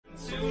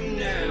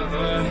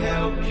ever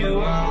help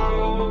you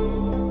out.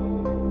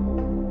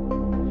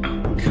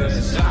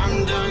 'Cause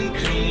I'm done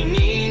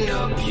cleaning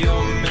up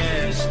your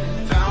mess.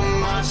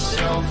 Found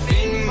myself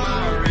in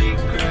my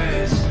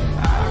regrets.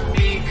 I've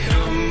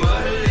become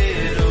a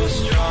little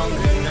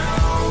stronger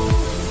now.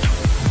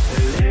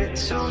 A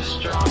little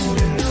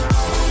stronger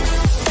now.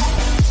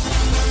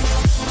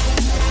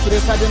 Today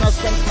Friday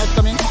night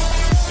coming.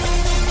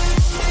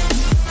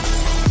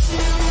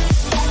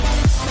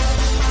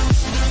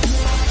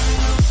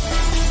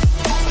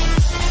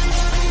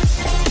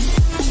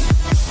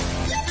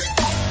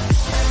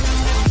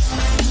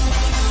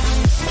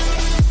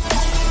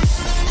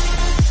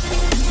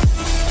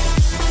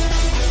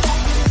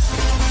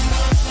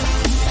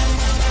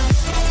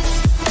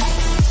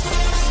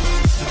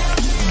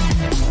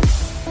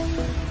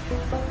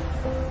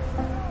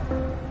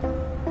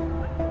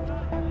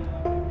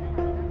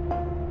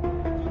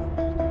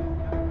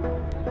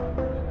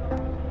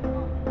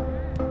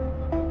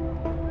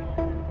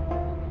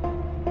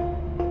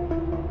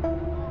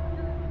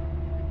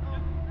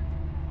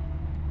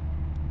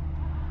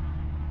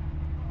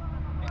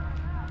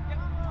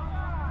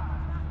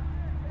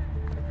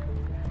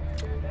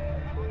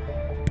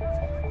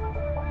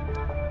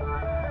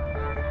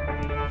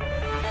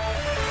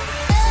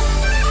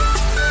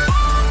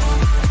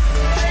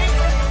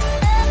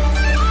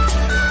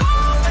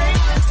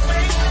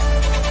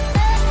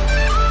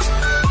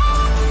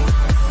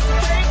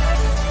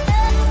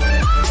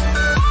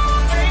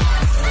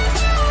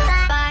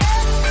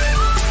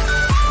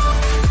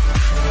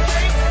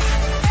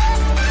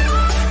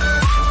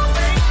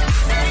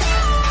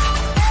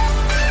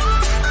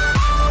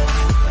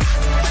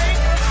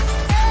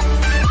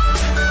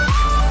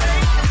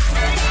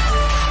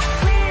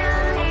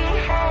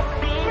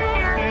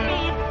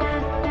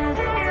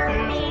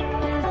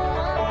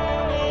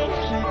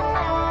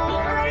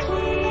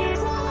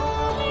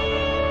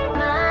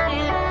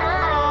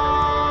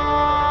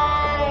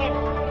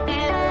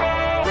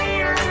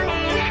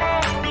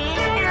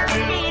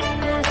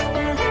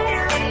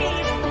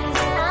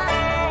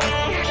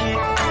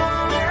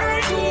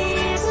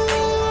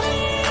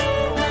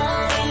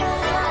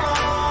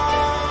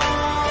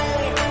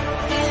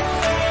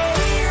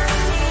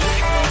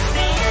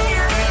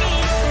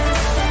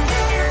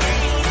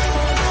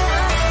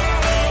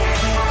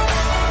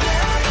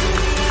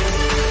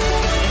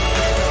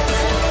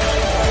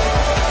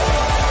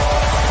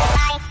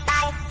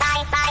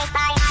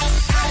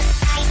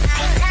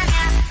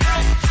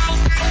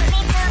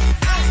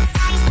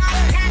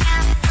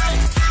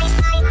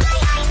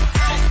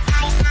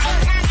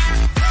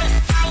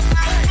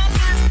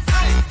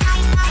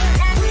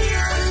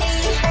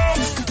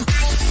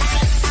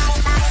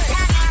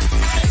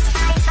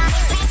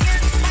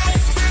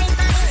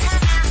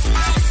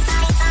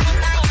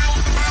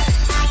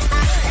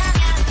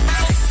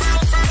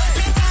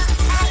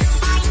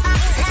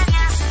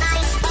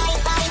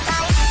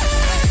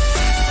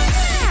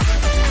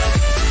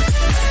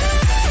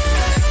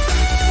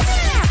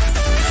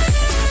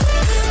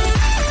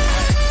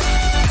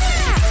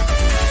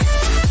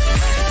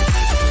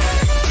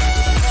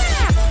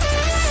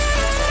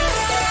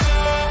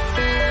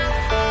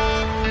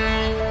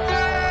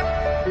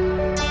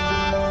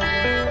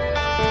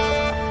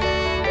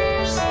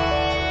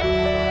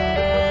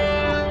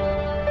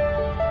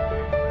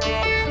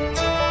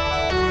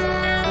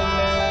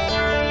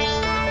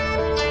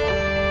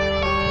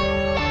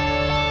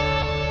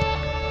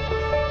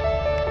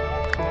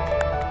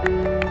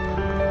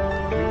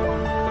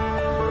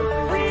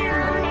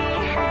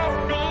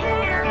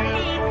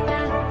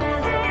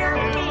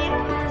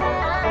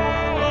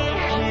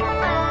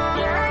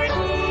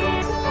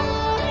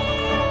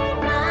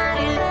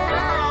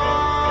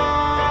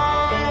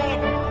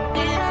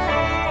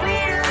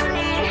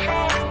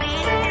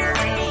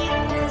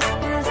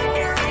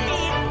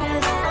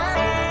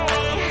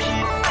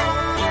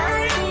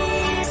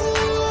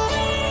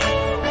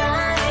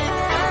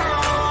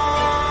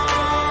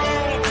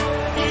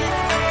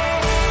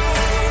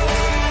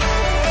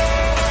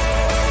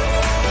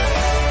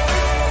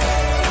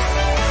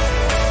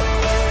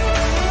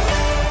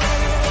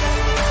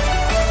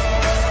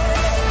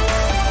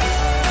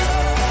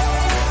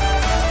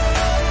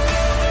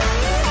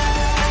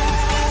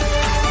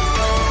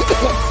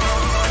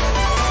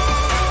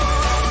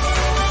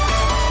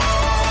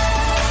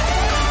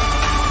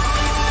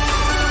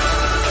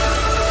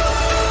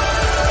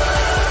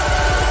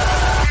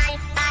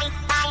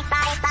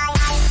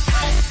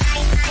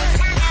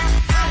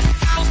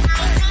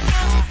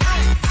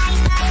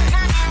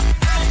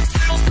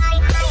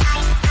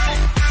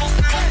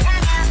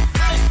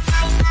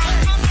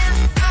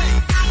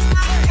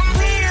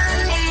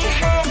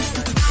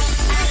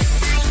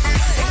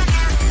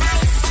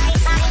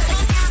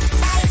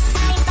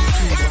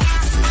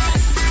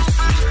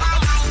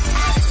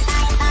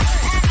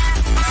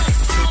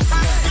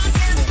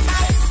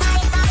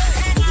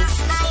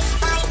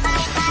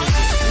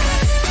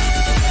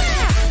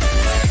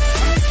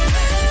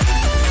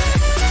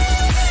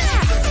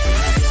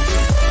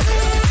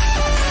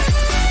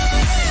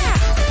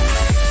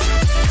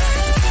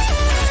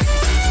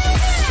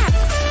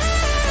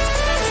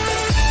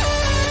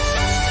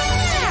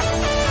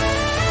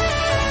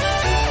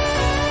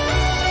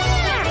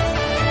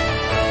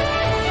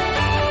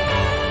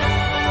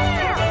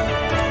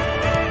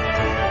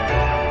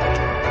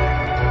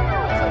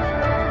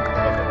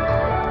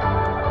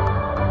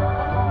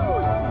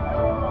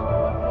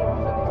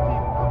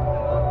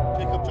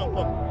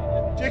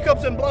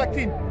 15, black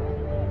team.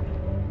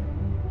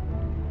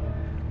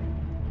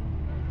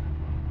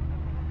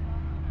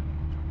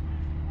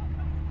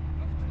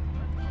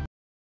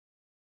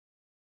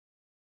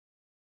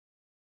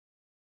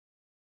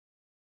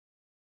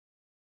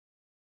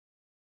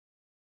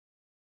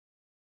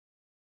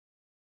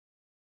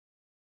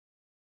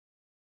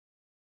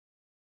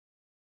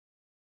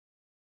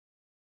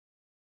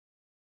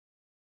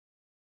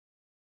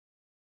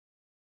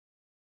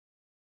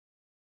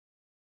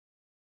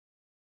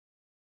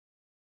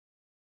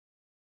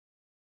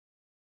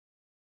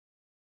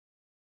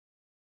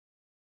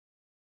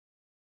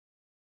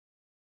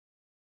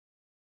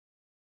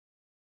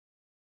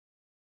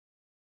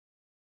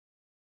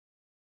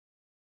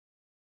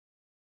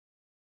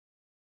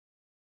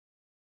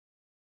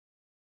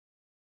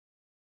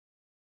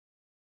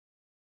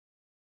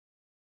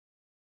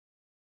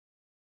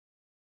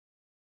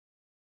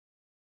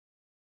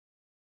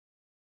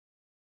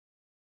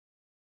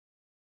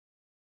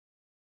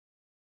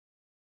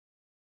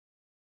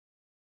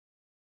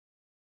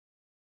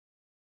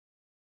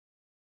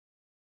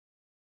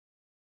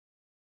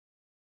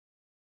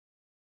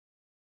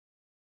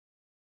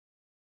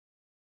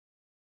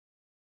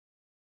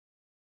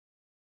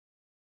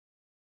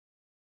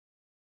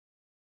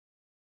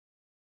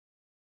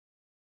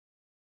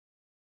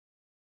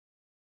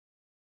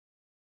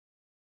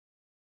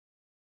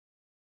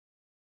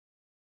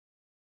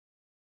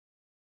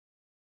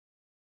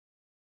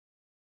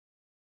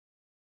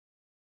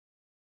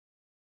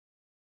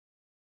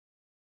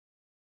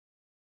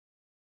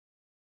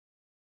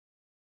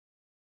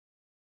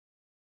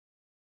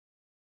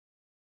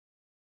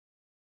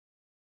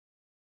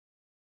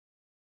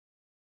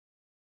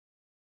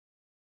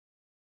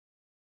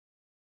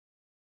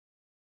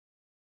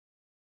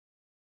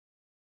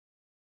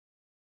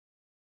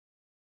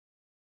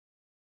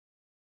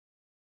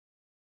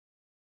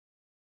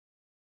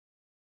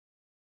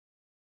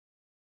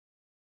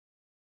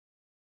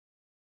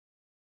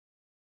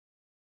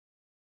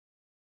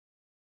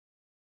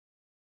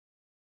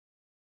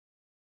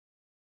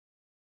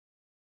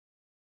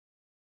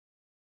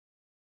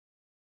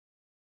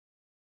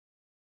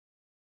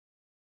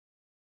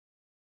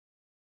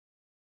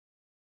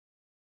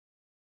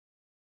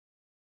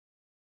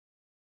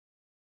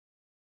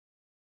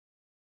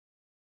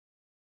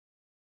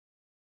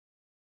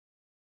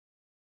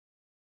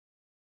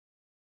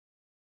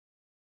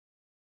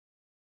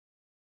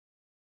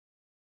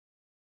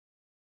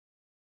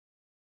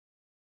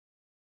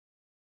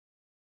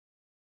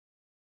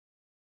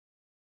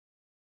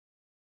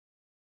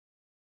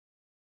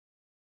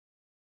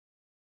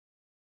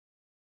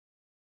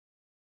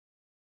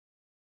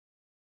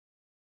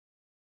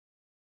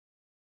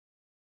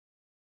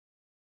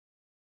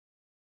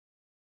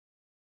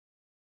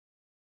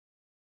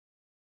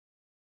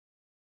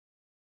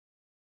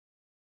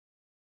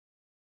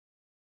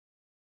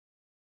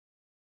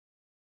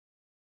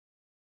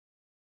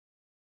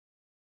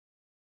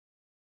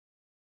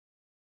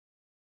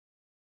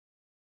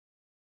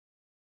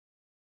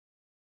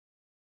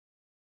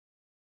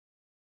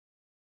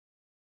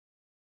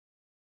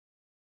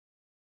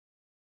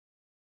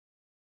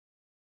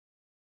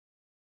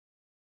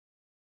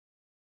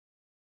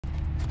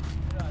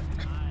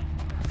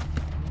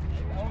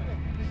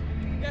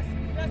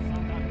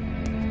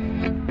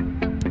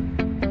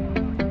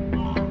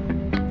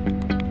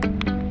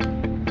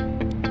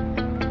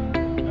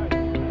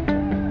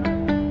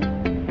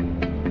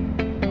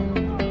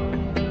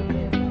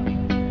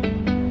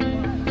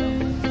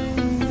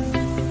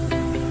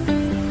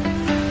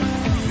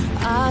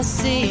 I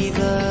see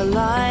the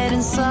light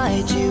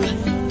inside you,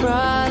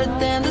 brighter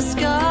than the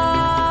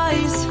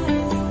skies.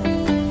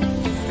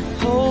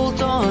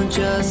 Hold on,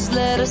 just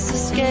let us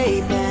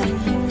escape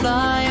and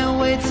fly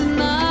away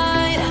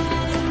tonight.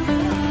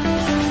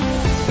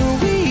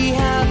 We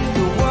have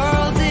the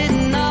world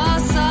in our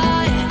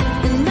sight,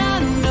 and I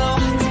know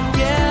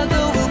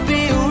together we'll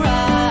be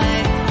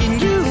alright. Can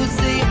you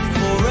see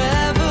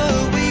forever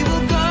we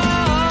will go?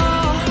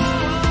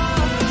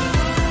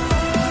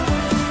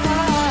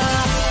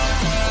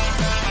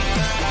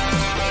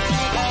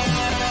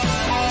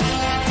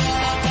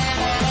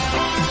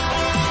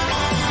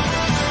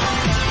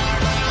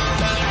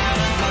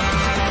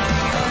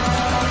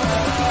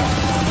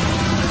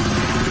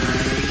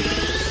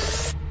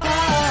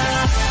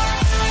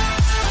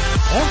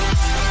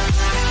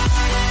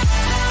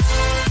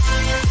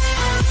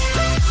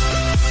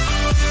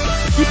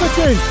 Keep it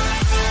change.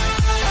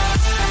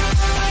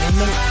 1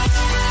 minute.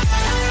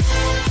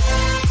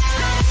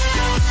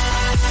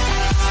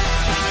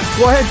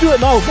 Go ahead, do it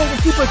now. Go to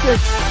keeper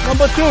change.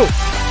 Number 2. You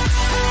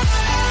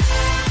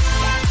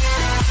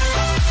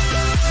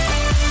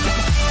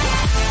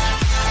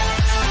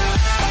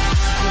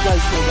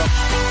guys go up.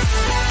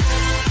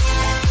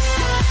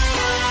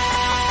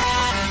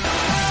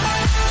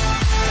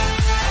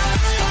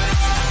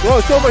 Go,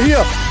 it's over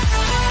here.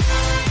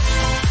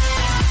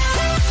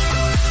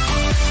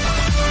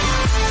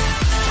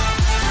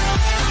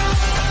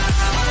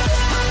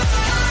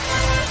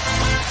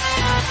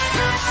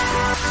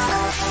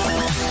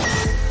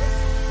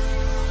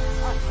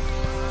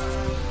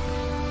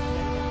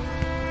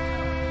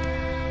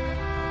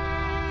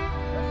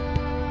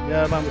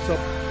 What's up?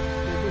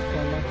 Good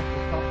fun, man.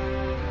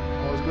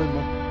 Always good,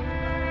 man.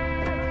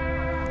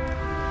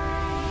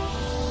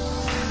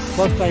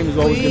 First time is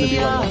always going to be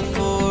like that.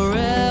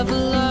 Forever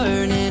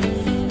learning,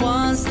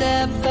 one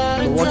step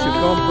at a But once you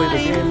come play the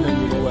time. game, then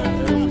you know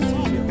it's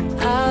easier.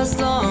 As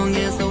long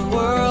as the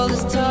world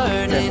is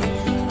turning,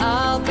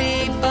 I'll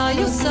be by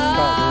your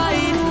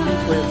side.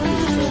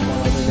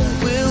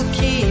 We'll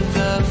keep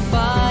the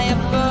fire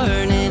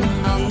burning.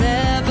 I'll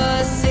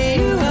never see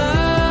you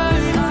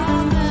hurt.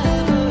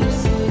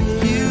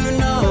 You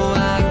know I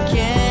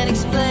can't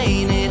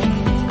explain it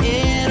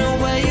in a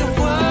way of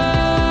words.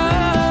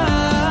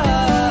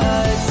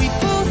 We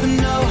both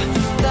know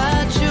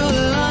that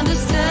you'll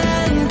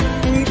understand,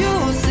 and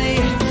you'll see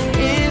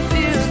if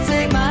you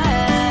take my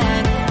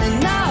hand,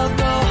 and I'll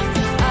go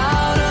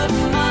out of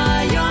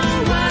my own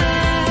way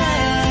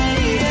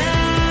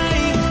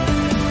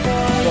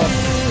for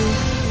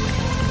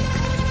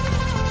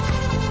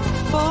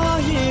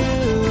you.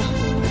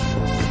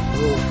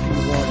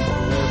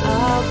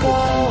 I'll go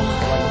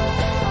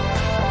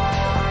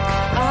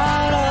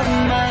out of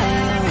my own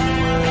way.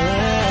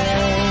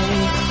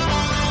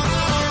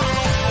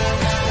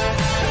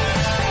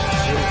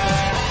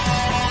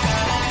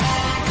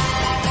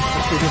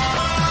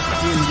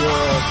 In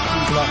your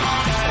black,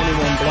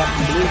 anyone black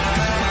and blue,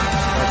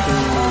 that's who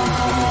you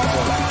need to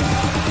go.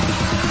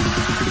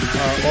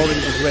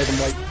 Orange is red and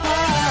white.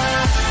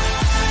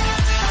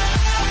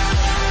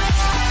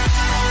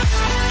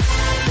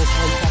 Most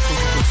high tackles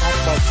you can talk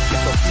about,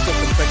 because people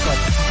can pick up.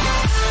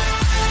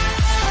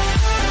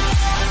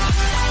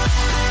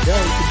 Yeah,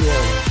 you can do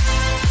all that.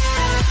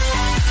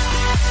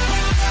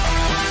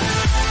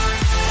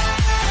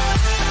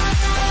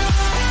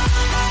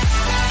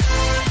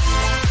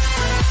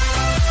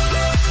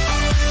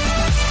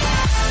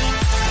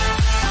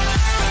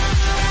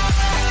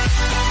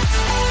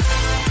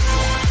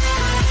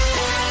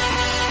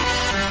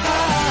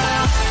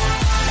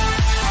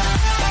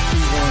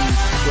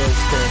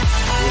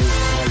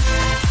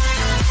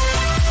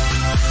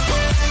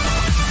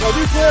 Now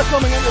these players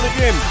coming into the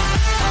game.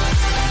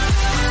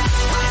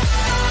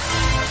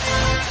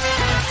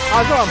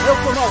 Azam, help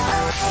them out.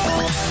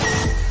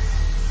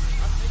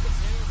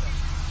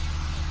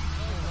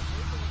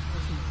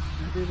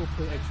 Maybe we'll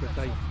play extra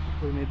time. We'll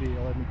play maybe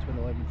 11 to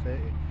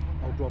 11:30.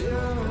 I'll drop you off.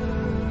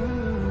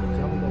 I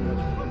haven't done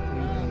much for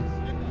them.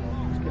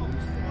 Just get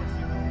used to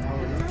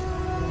it.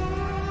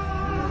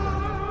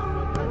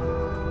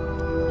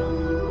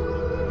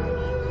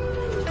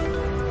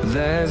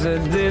 There's a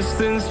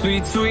distance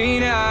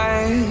between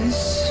us.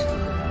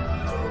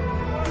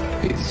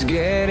 It's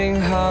getting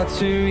hard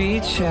to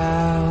reach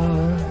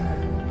out.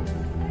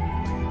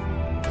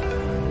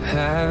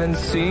 Haven't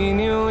seen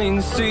you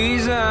in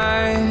seasons,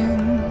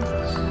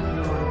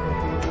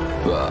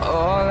 but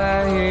all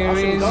I hear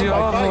is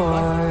your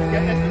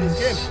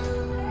voice.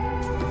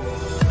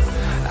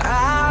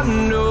 I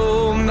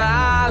know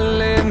my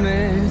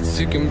limits,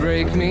 you can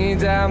break me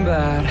down,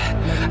 but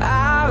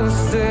I'll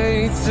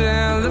stay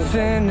till the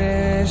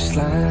finish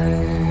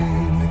line.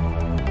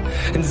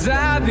 And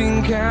I've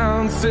been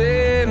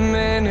counting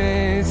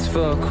minutes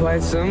for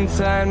quite some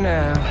time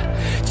now,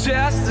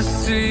 just to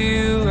see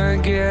you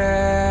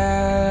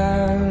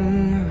again.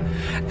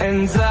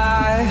 And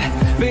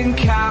I've been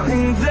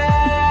counting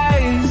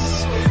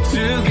days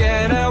to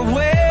get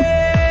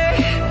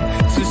away,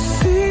 to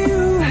see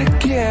you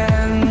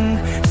again,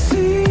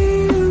 see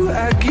you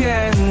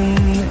again.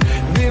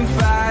 Been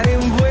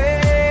fighting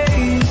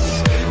ways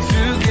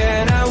to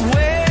get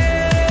away,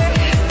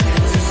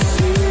 to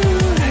see you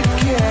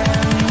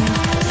again,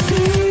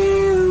 see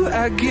you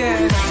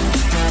again.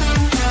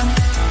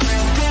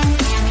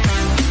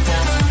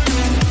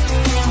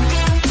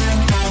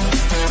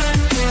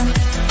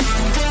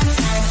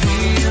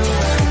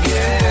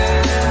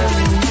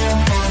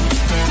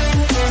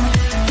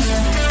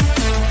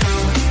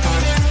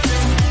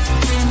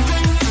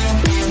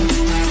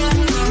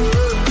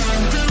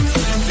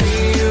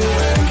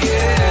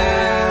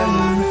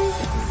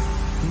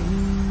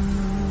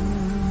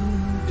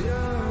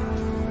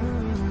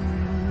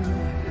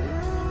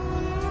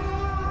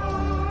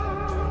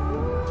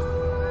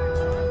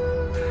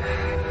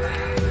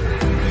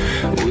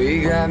 We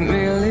got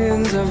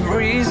millions of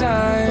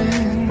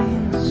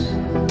reasons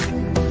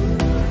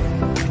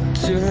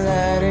to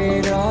let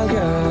it all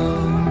go.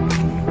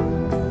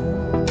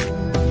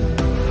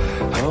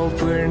 Hope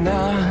we're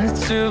not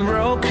too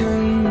broken.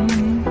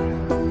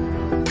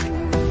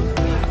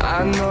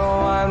 I know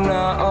I'm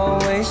not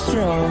always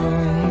strong,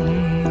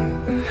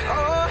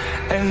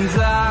 and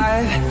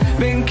I've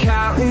been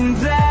counting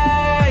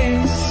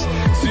days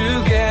to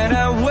get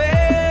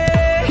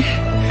away,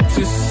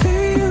 to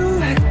see you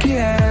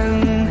again,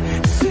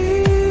 see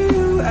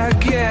you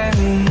again.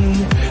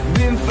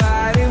 Been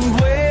fighting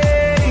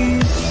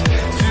ways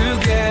to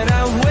get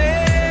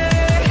away,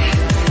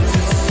 to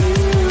see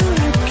you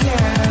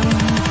again,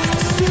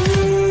 see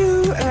you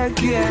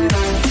again.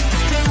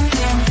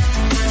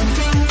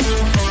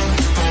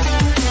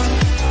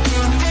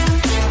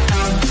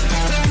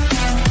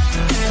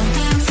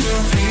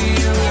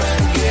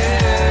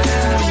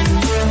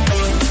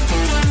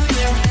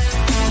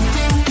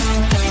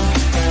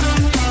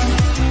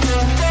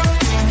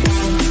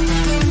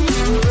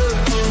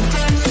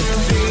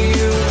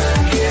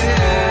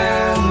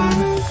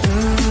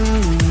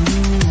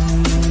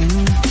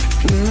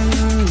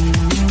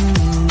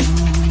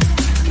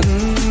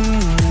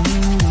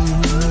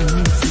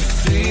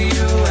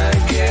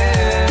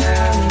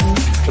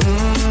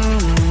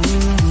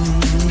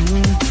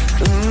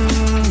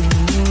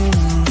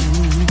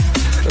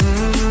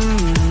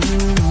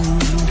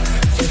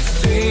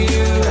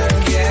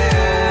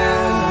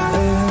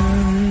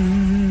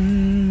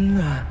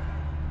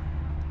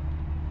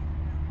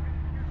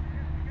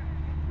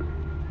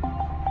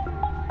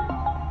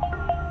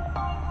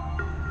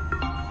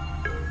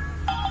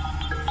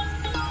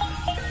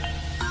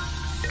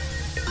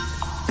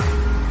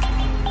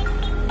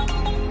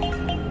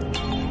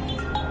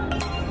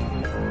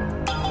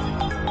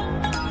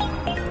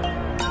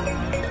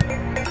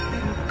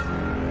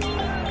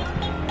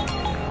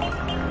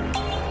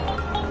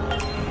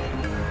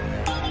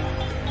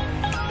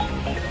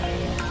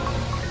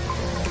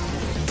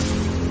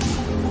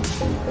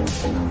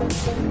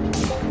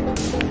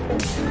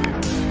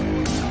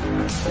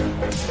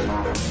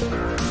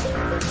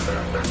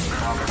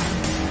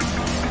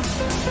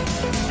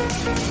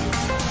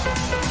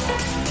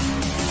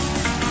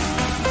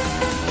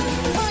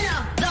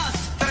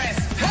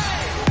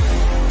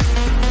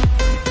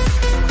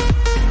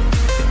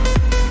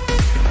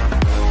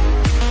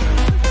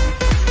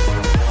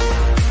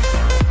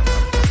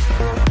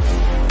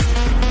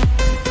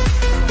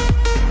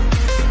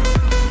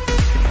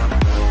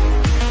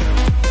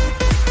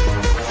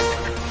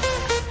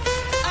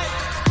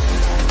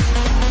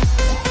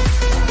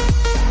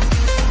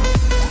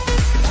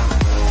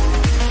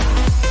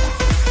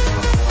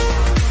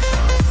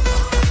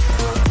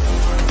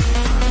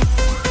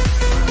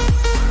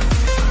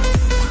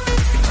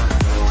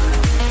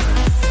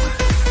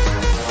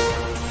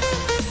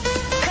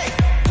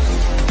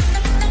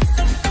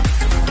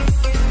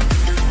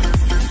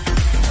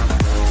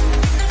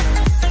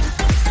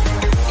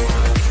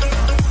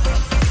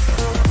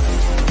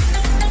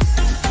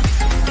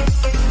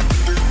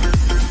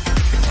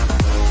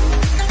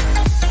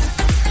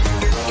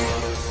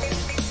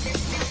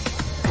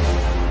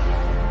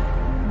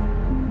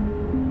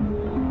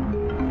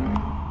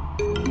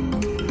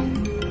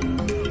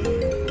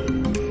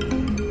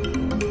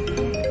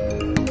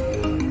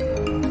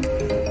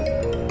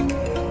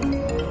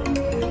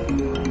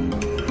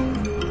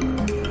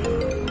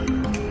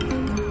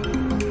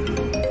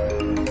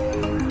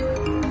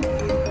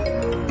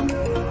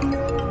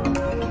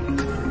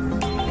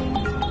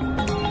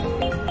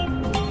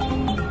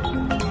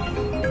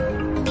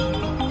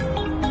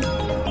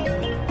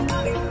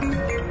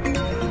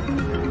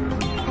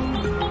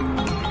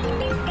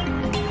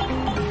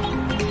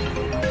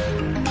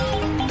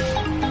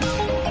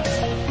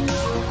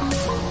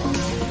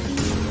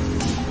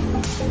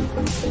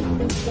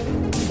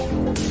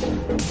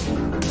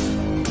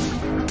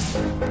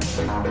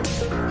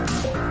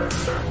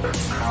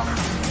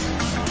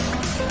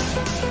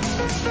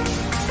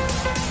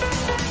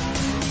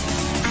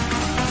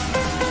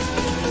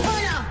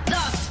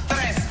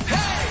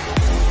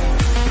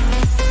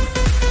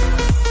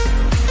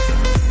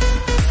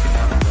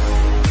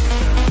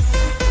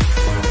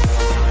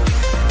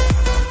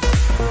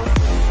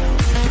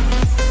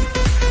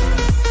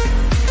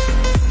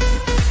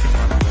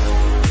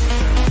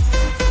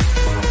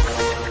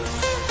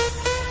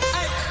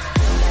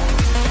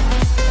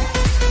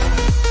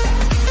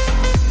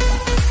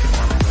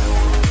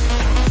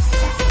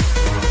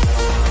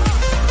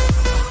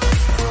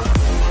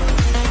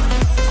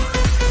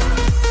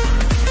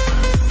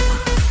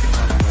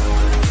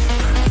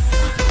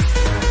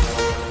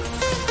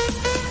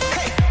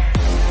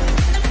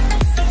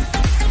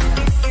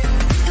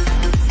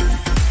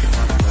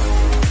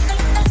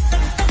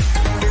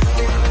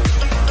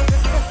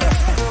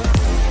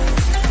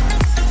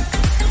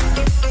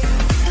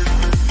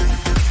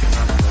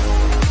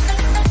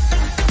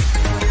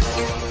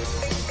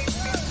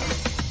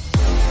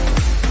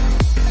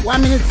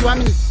 1 minute, 1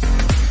 minute.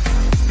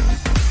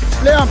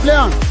 Play on, play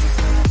on.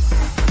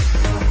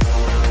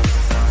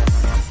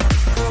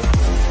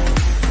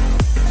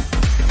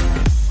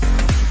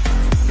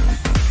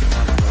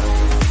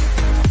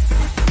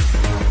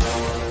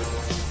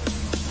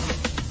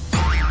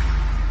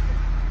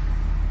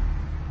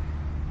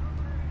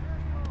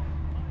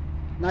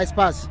 Nice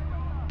pass.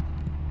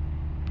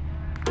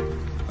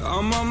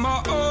 I'm on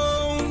my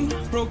own,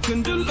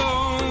 broken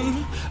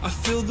alone. I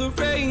feel the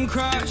rain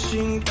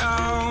crashing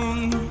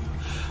down.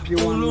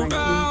 All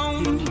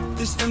around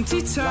this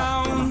empty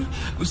town,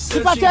 we're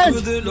searching for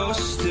the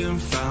lost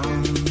and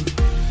found.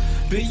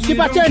 But you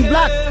don't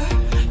care,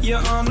 you're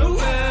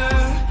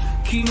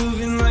unaware. Keep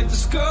moving like the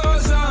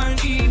scars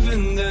aren't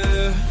even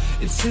there.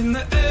 It's in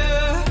the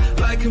air,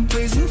 like a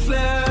blazing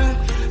flare.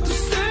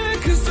 Just stare,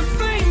 'cause the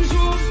flames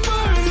will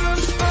burn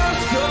us. I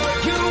thought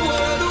you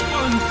were the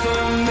one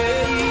for me.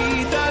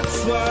 That's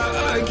why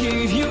I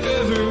gave you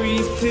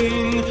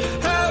everything.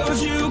 Held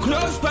you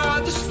close by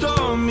the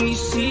stormy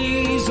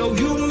seas. Oh,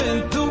 you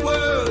meant the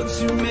world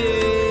to me.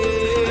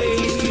 I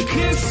used to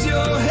kiss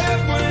your head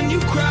when you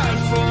cried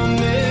for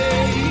me.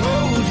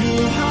 Hold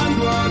your hand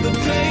while the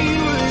pain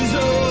was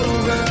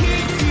over.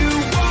 Keep you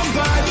warm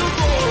by the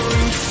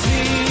roaring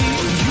sea.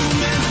 You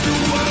meant the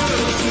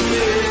world to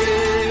me.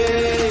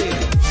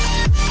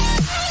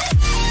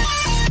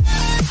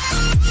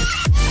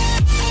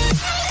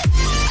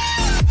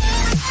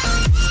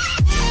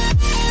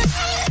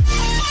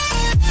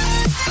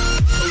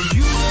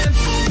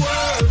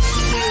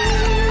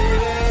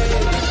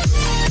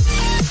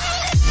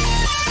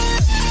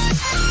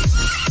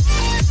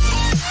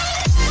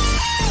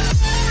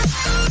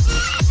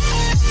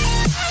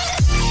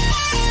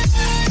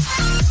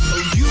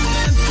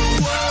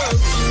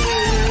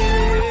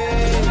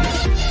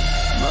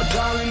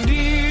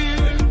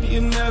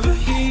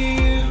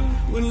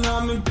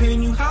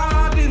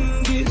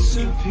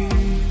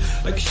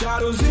 Like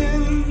shadows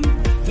in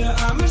the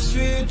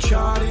atmosphere,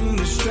 charting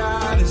the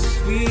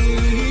stratosphere.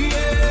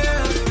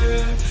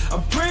 Yeah. I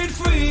prayed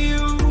for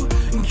you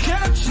and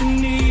kept you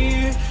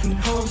near, in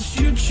hopes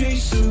you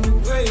chase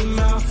away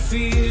my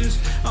fears.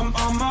 I'm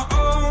on my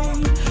own.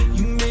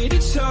 You made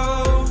it so,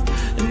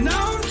 and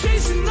now I'm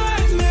chasing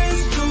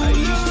nightmares through. I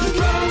used to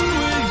run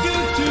with you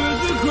through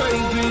the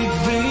great big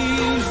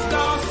leaves,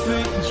 laugh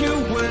at you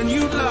when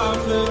you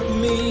laugh at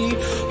me.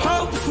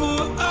 Hope for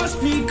us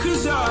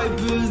because I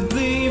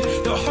believe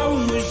the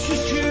home was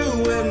just you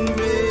and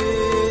me.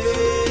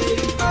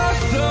 I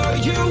thought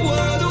you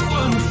were the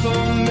one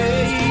for me.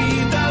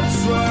 That's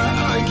why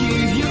I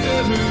give you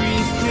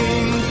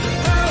everything.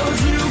 Held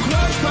you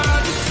close by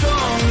the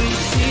stormy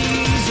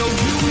seas. Oh,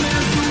 you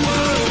meant the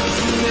world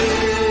to me.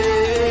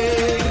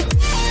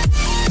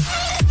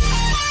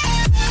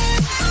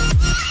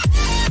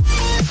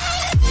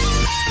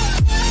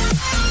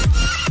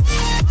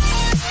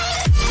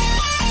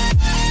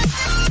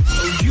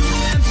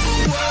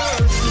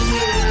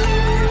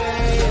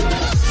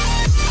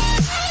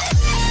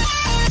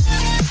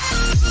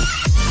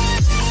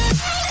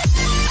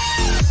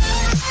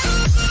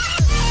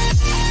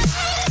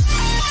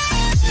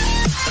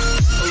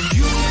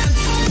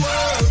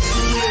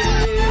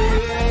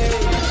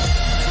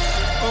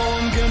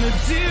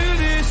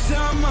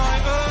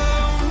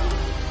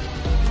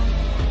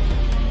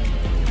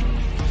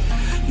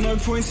 No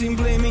point in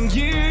blaming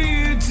you,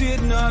 you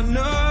did not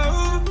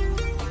know.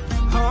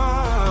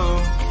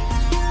 Oh,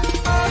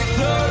 I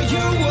thought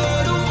you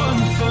were the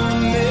one for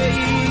me.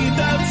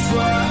 That's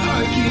why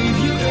I give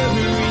you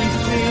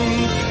everything.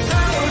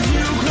 Held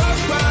you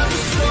close by the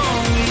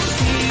stormy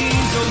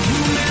seas. Oh,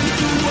 you meant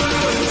the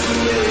world to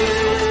me.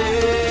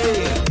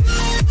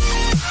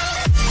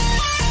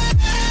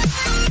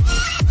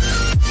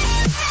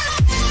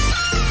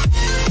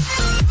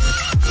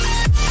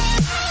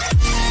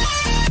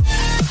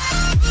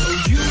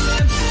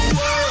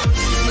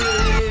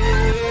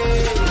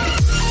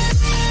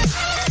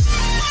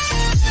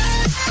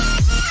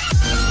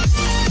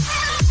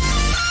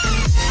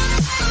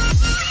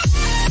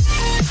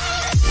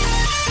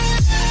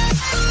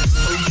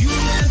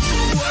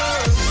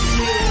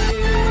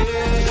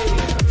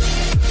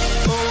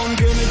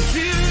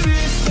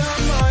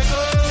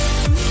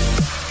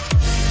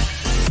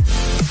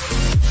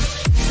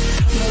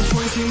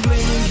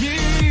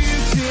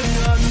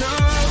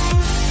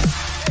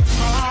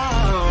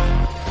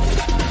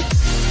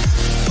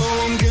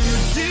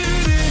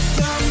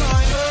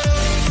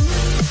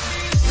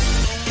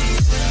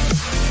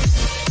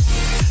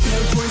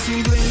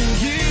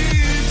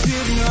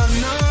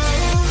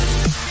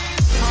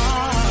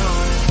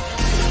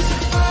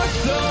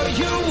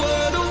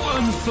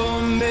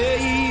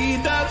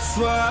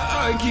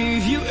 I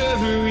give you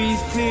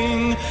everything.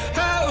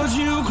 Held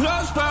you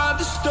close by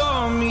the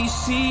stormy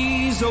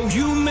seas. Oh,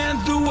 you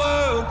meant the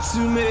world to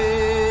me.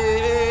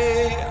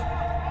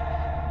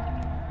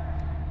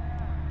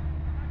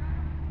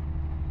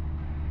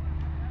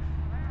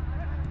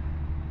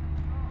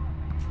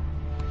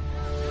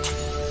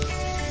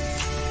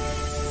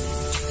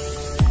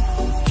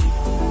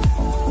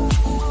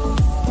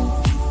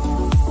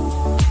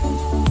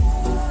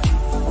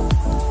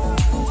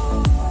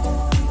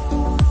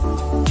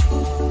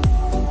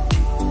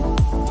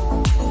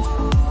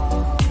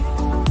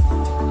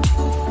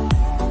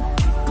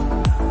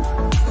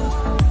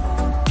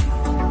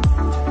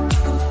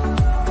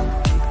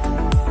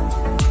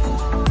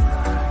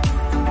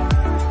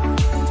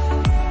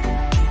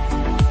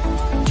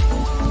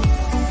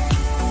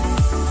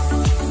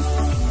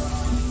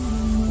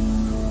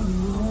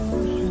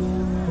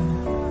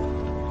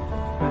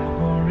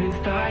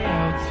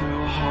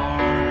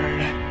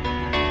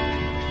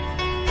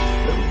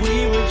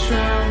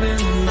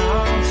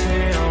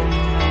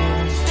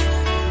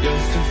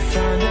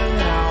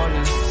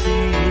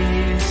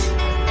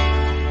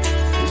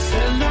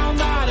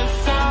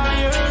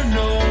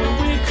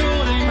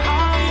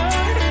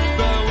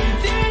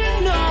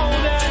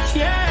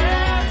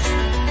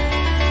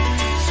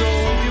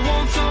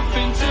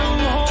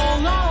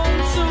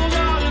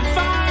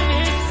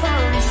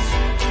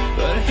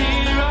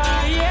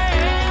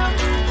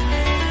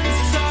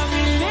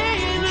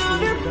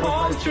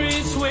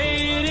 Trees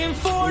waiting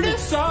for the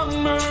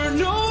summer,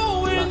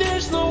 knowing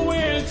there's no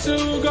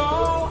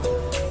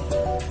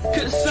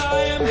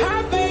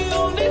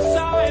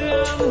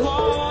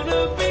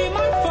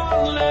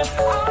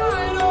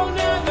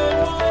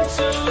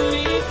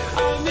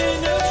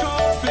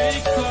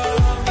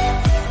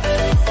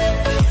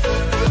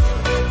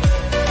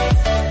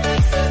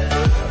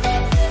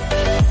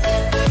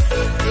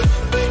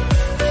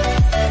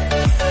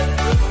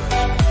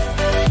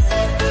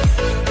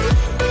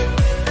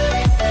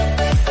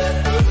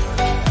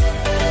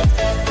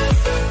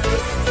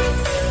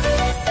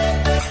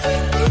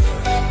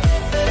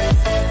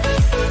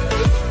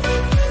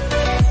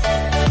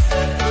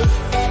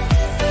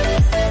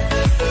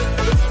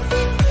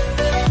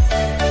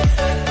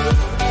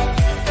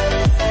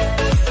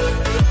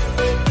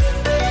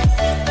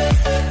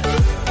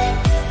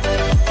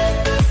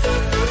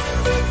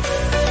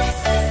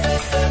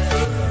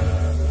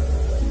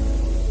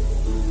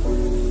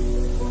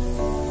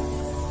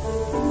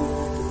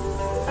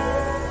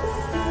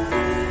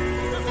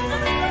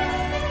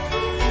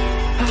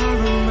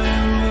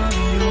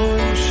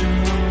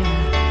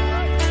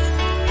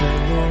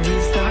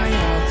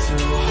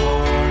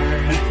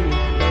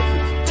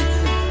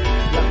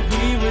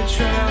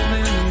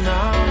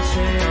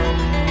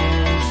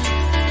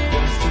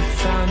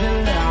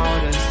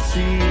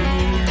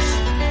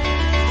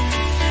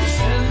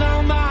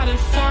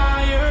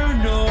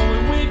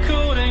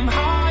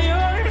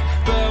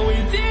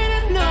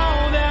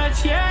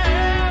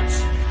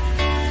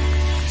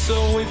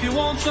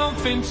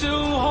something to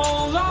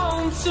hold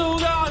on to,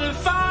 gotta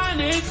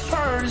find it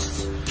first.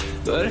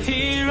 But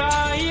here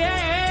I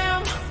am,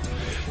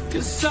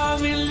 'cause I've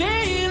been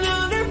laying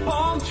under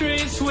palm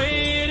trees,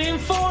 waiting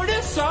for the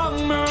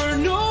summer,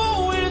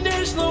 knowing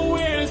there's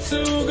nowhere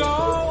to go.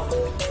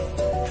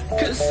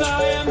 'Cause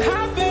I am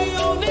happy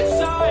on this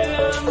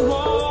island,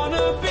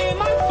 wanna be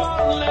my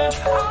farmland.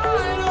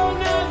 I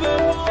don't ever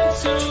want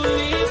to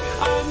leave,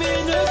 I'm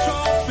in a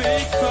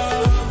tropic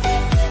club.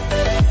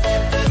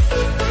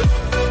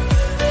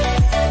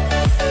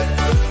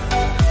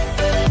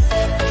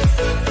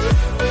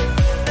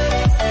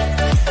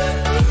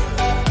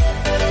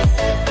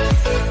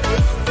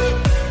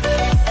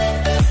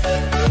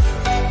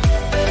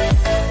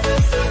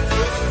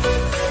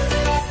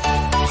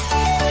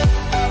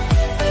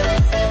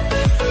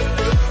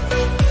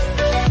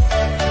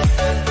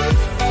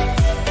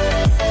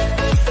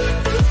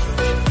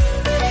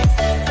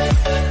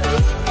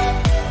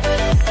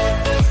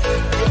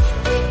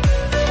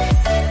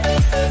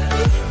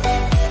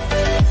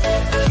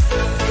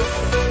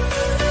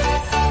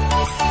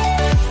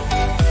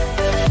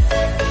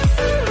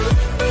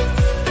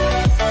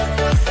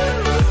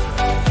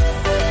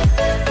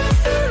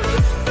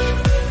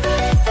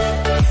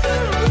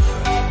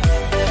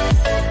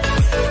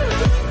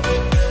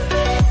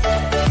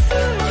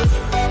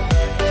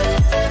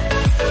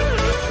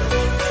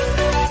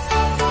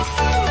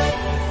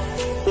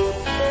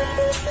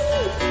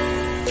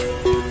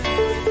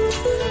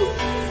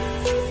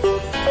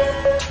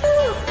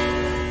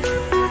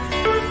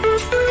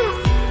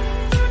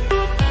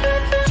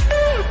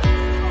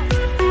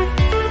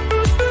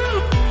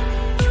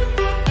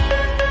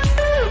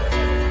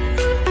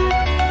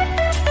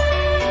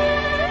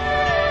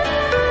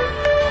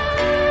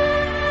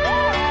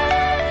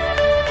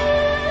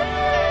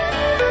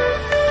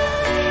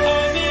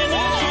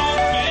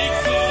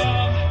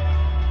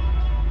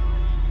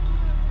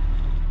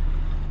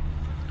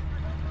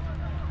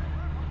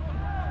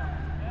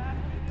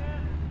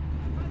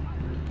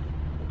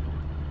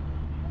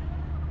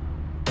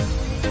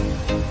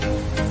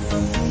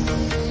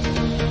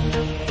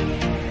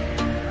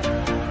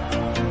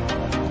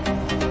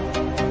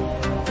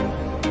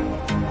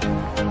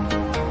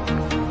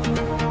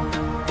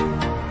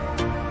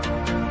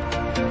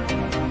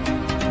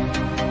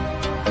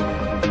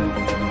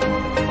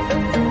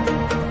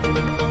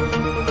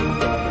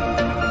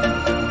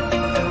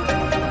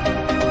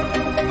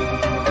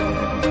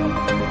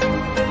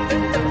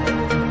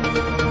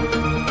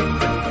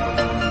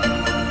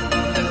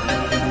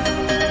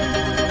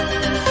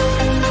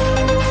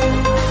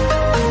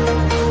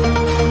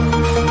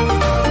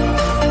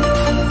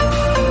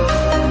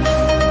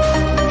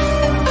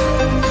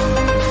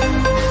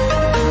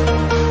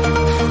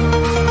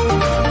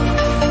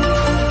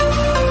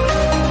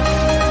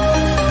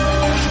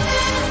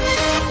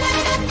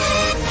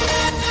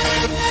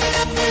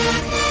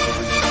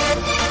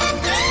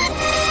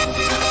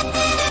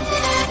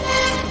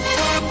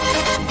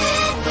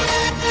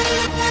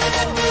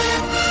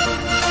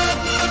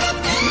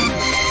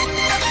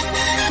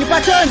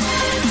 Passion!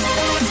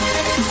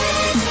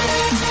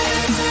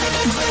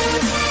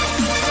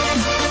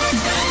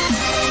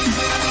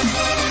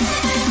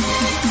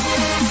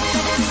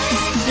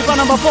 Keeper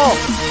number 4.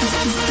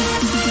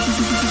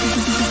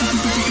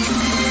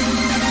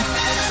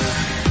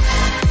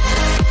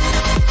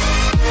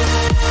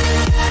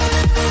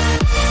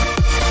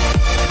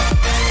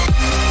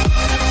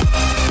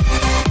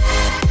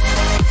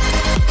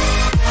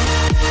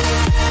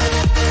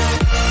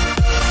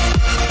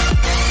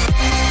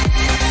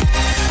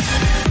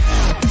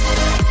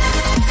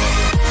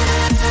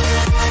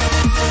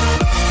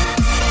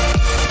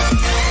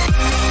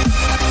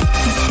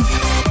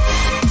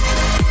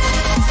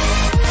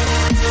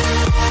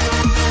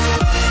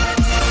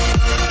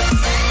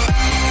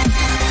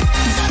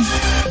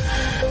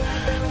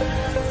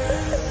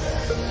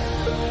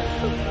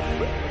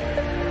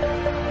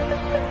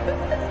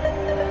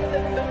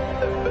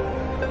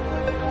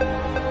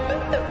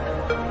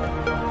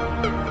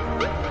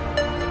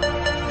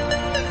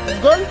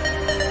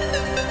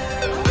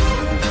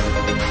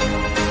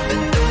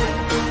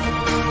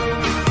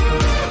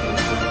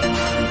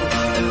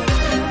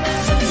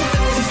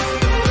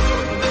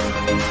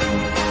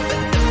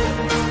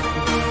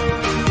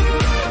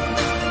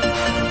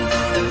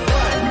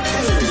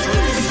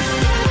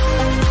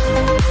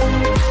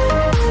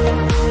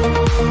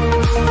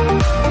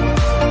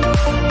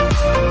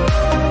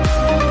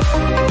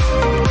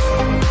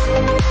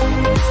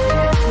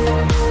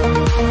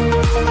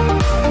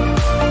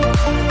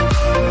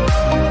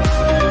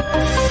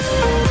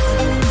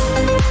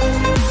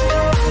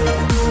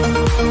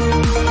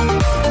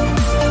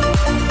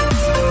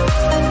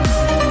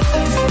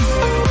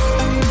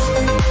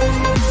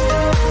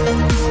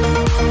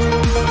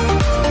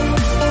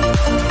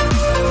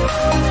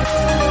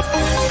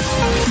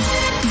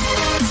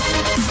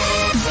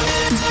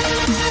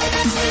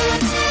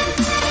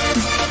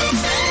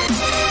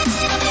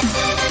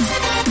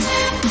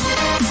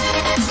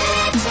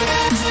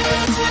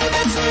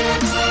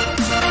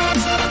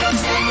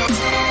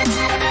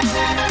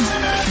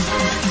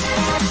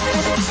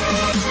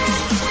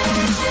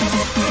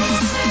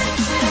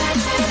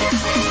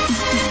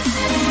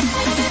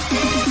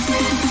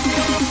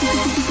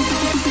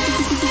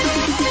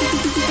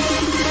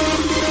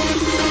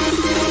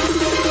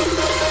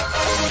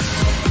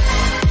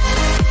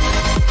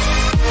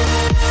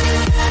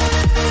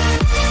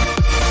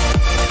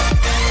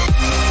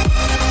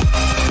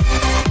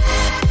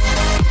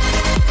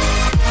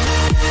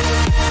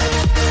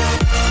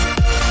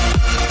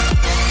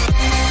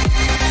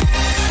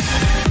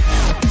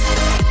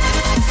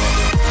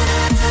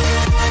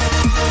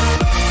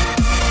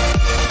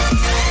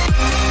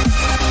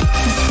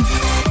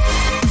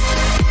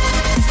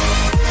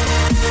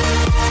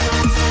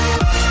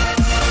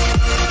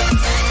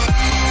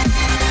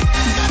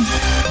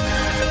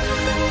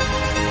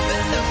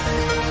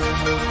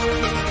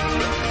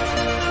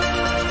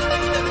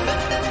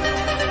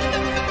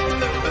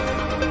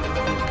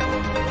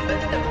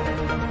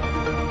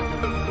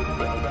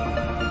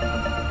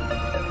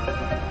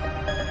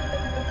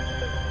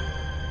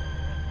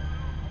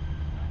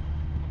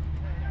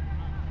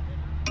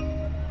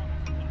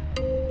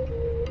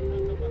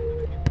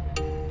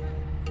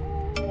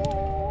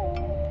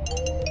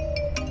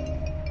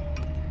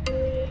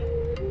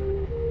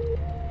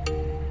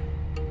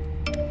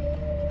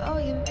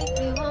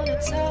 me wanna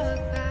talk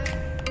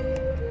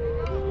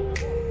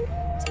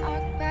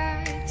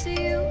back to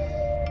you.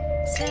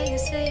 Say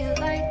it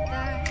like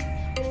that.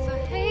 If I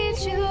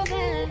hate you,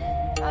 then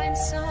find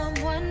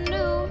someone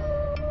new.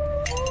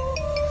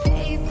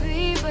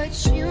 Baby, but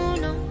you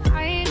know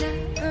I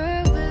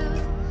never will.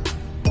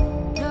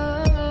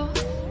 No,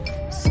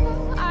 so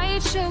I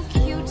choke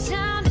you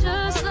down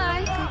just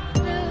like a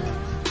pill.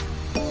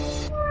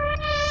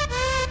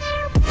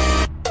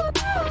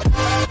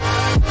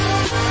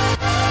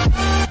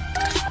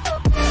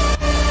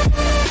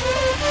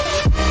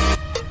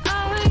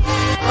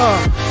 Oh.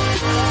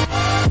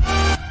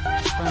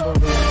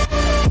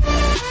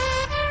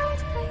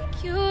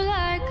 Take you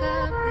like a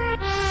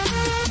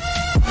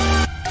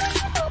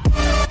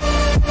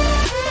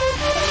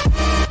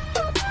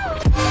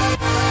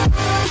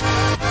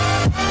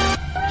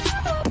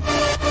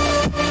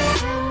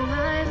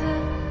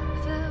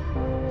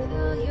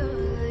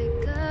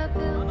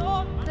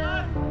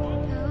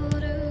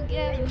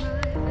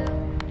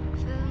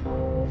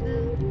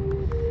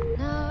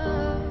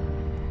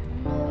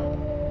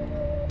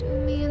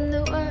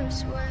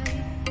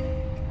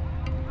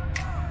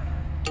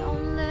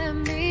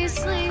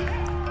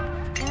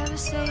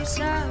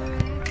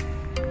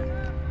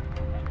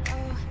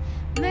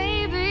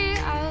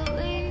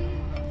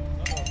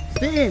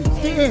Stay in,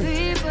 stay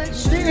in,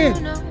 stay in,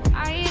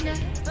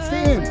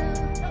 stay in.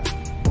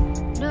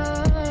 No,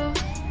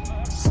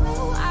 so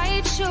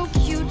I choke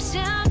you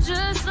down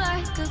just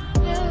like a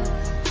pill.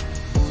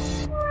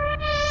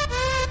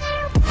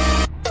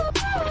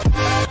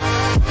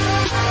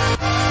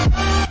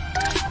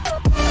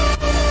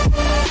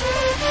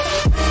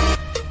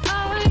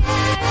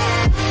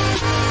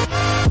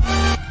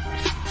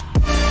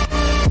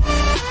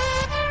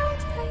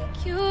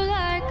 Take you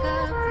like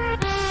a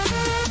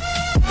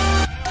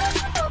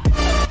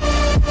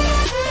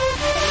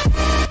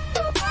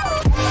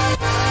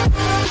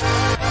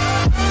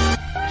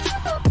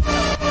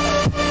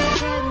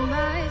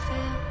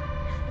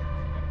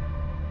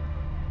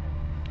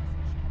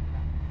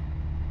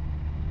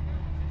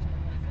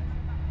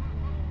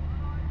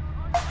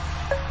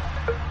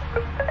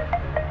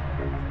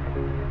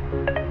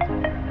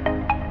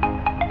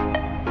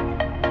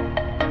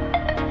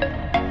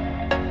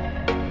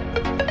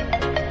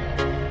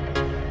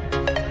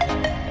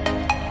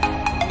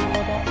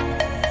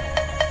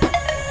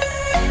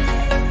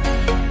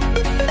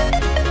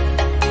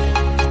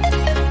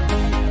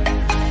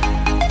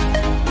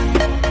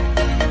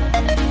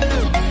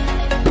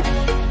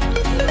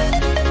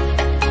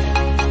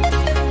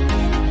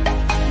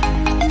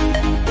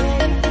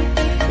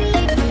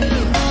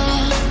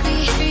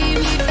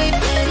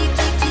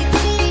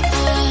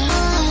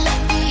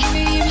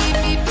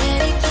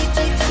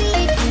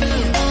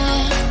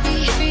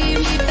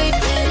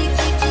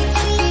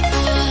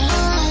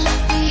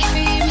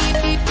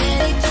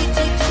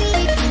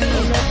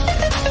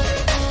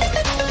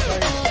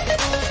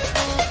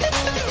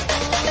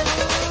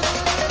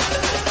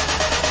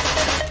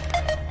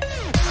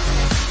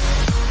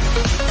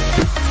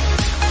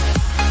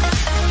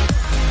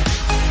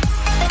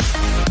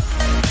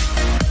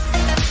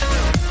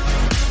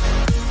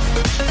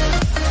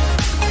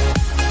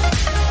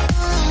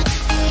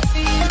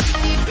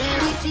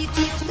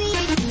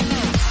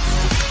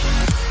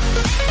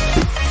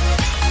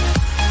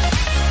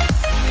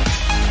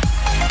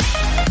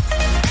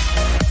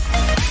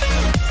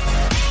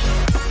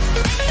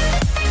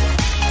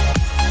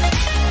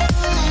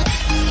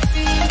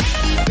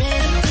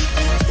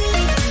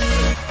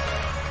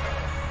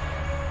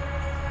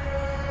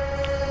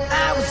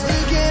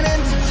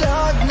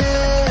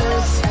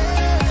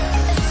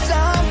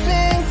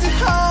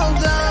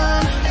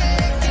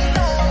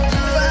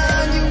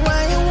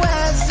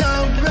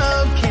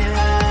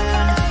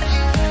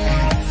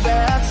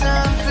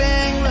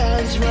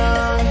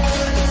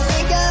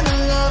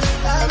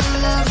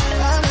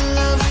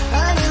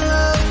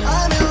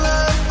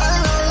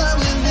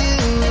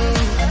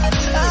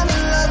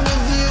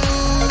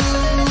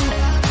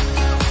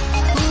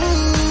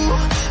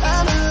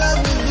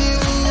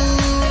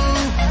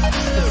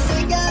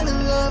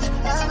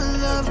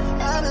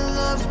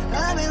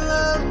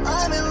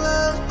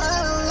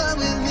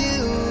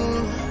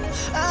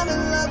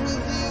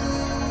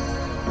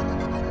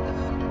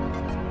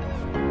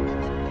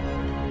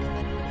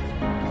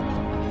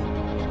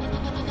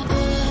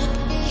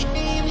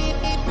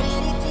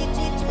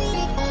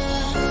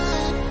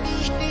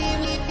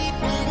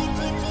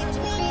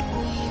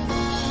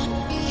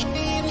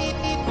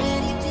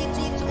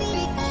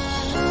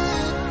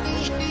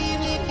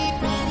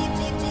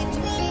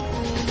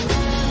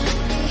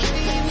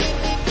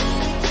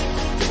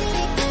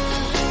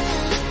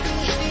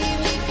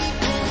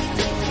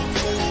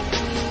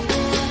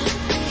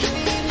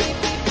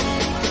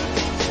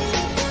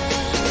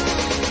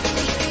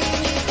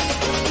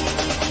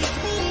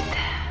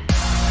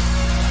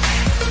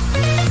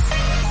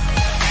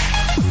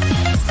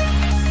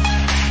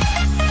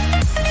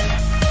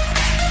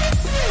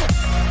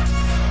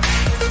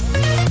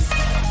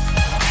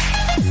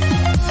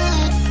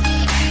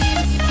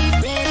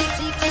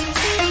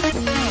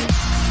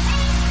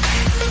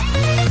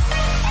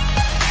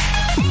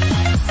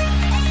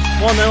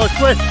Come on then, let's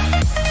quit.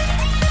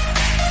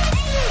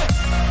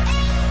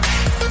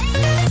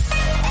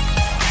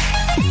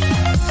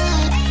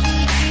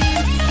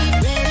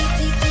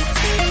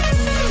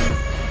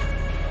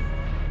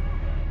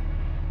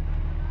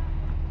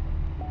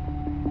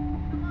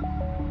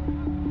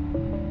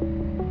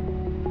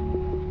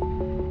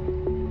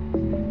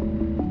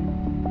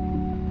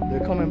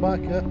 They're coming back,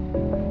 yeah.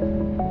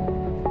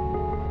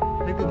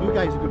 I think the new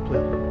guy's a good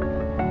player.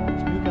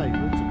 This new guy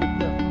looks a good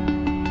player.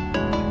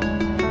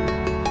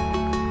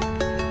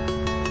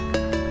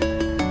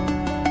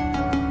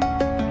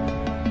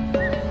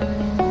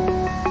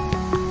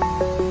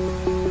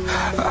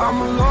 I'm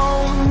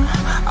alone,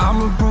 I'm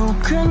a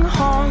broken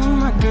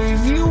home. I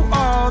gave you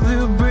all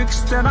the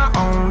bricks that I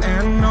own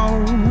and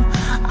know.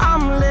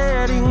 I'm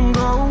letting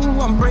go,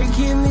 I'm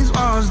breaking these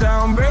walls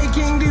down,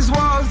 breaking these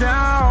walls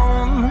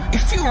down.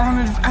 If you want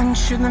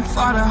adventure, then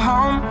fly to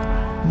home.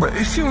 But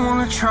if you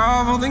wanna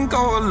travel, then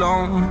go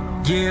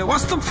alone. Yeah,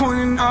 what's the point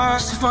in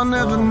us if I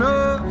never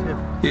know?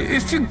 Yeah,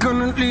 if you're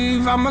gonna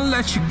leave, I'ma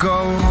let you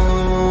go.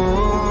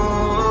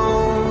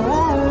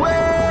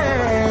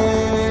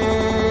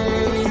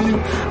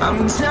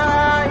 I'm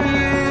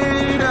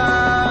tired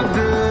of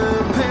the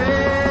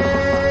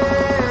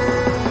pain.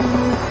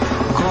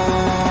 Go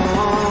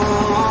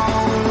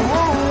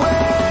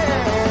away.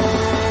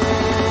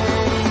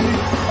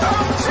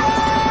 I'm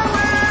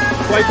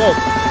tired. White ball.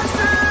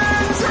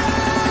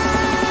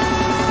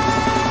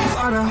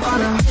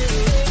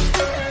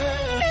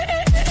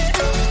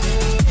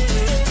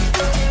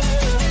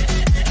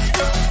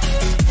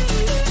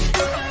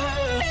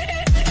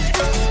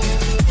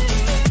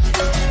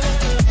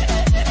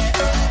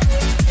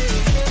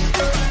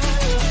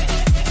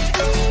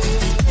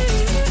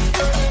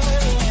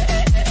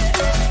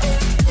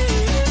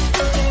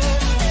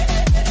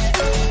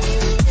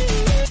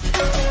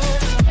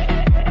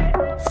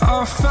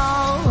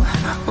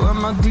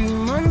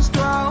 Demons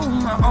dwell,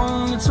 my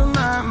own little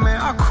nightmare,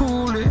 I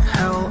call it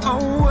hell.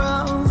 Oh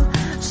well,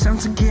 it's time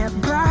to get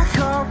back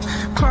up,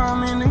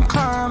 climbing and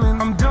climbing.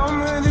 I'm done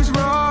with this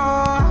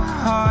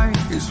ride,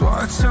 is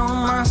what I tell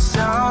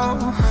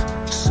myself,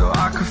 so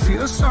I could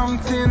feel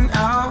something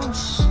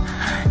else.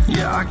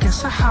 Yeah, I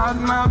guess I had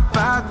my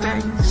bad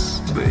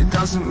days, but it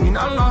doesn't mean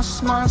I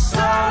lost my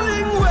style.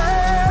 Darling,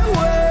 where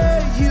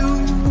were you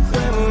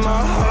when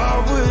my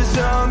heart was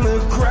on the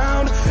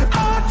ground?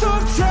 I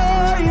thought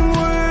time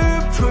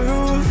would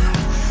prove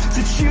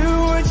that you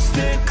would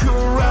stick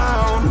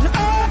around. I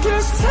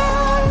guess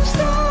time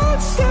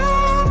starts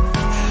down,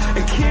 a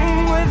king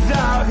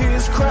without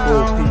his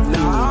crown.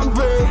 Now I'm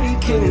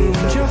breaking,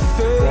 you're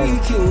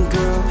faking,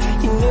 girl.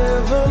 You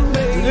never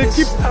made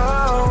it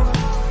out.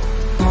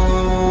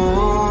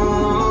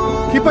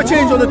 Keep a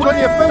change on the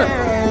 20th minute.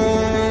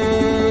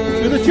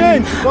 Do the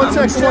change. 1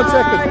 second, 1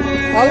 second.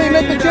 Ali,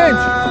 make the change.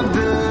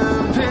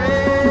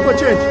 Keep a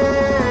change.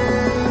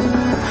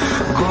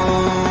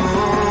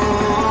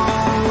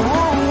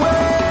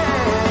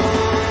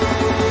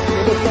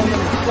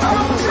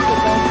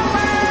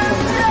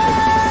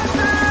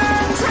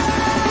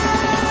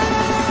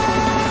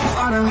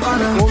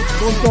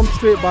 Don't jump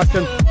straight back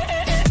in.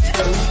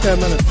 10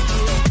 minutes.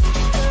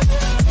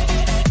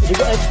 We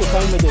got extra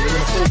time with it. We're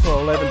going to play for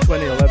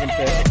 11:20,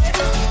 11:30.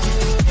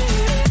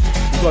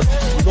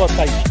 You got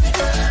time.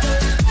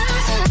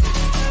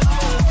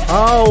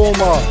 Oh,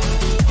 Omar.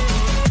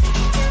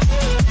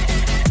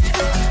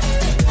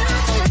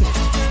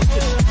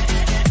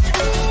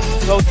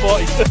 Road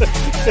 40.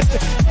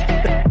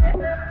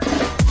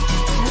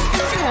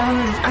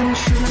 And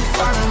shouldn't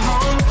find a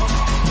home,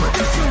 but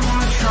if you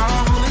wanna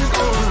travel, then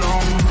go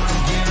alone.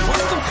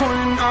 What's the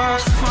point in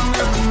us if I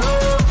never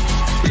know?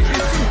 If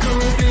you're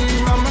gonna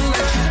leave, I'ma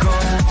let you go.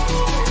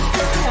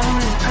 If you want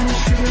it and you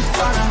shouldn't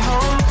find a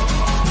home,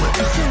 but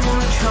if you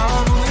wanna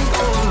travel, then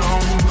go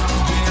alone.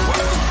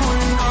 What's the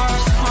point in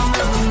us if I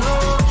never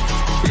know?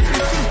 If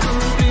you're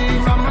gonna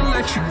leave, I'ma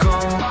let you go.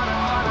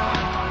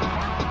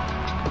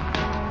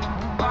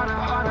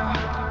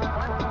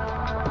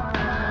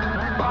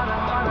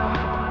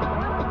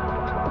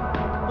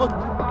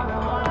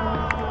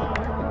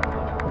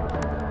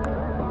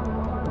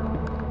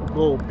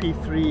 Goal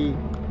P3,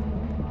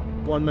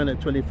 1 minute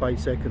 25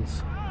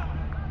 seconds.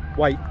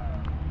 White.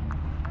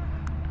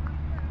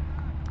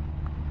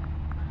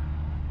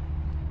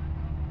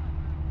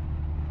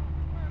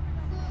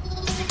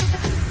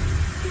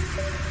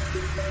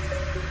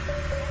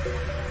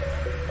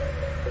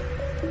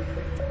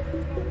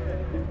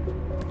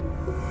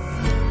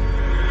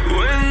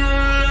 When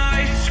the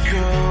lights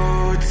go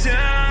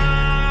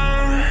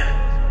down,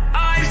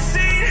 I've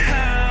seen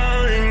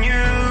hell in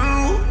you,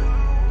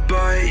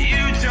 but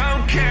you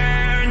don't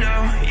care, no,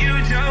 you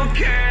don't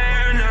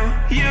care, no,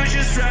 you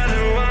just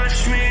rather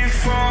watch me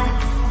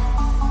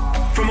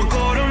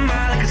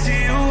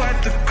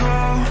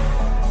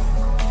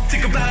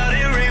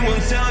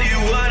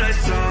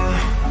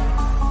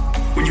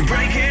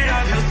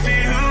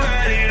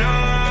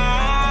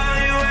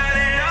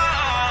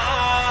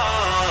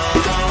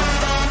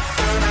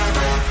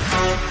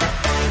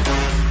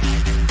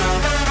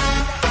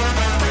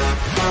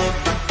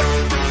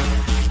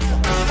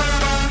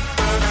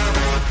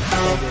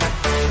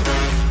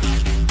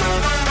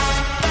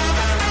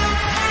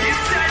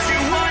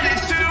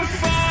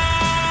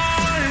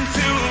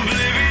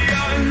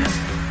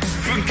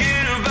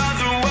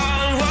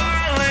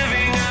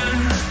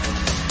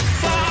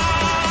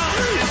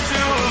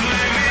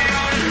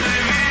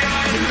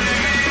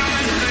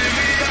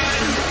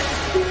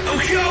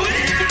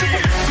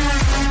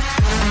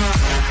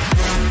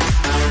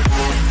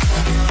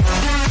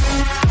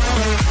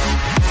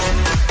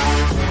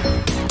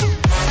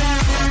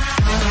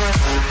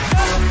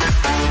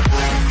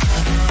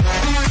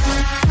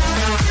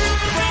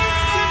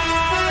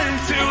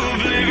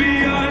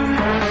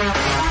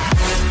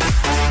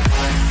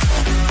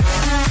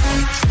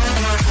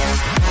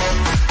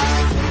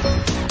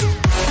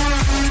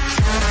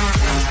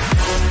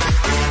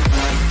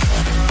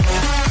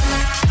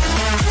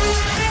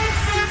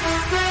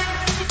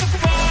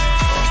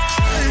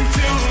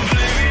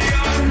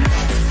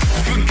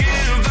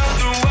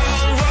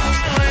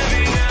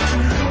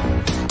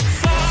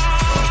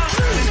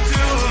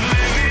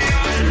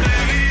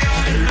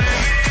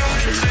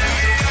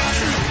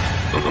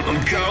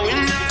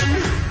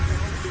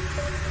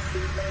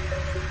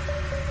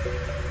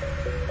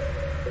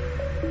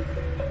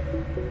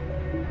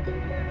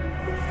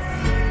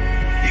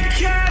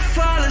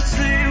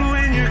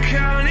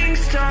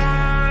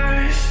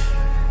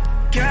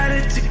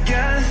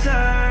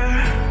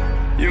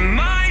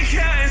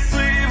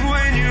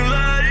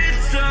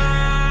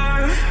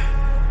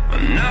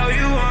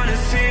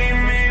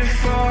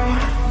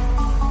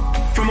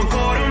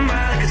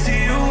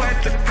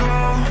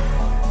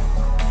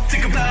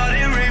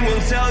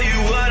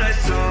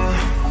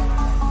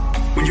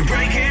When you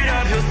break it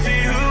up, you'll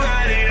see who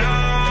had it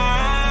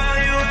all.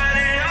 You had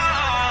it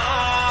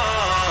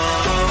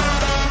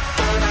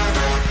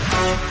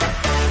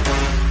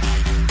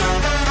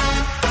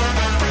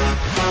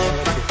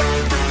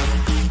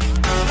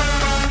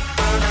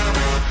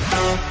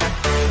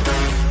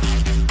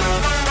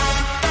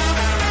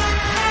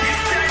You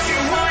said you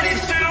wanted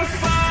to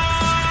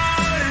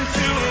fall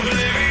into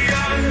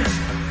oblivion.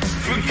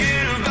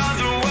 Forget about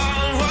the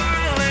world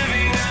we're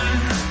living in.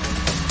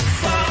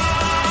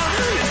 Fall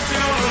into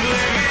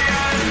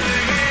oblivion,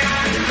 oblivion.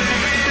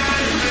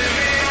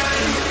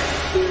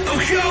 I'm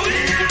going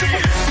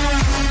in.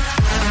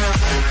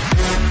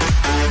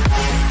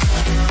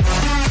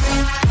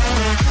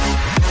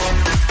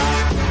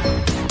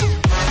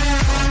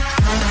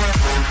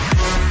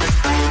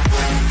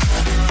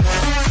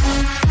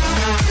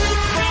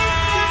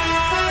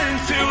 Fall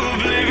into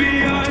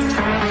oblivion.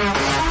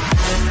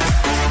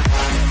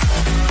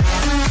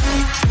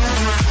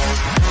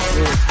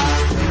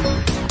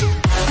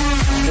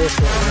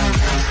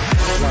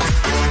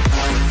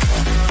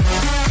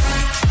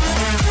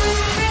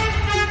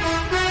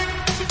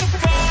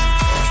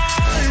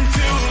 Fall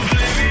into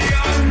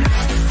oblivion.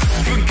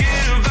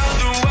 Forget about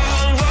the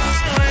world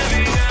we're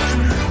living in.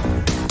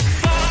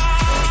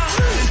 Fall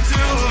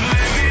into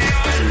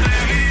oblivion,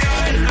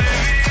 oblivion.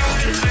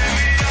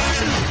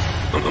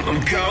 I'm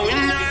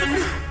going in.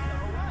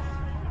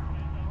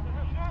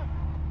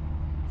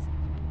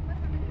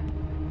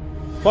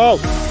 Foul.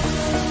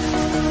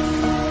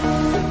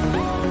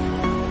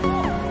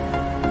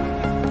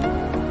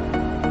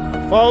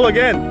 Foul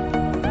again.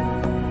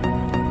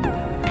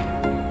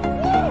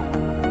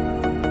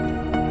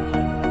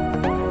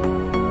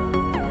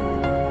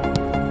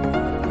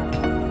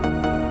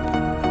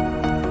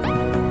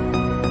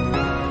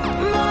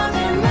 More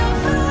than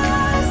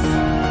lovers,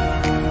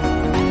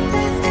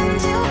 destined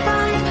to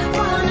find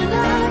one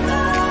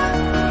another.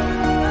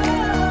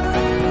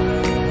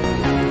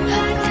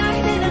 Like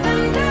lightning and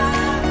thunder,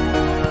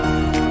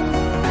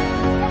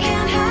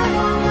 can't have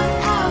one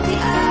without the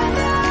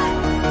other.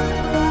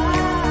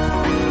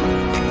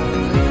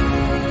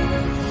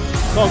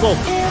 Go, go. It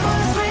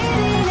was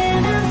written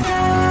in the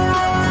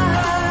stars.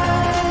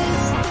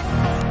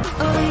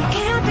 We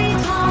can't be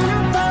torn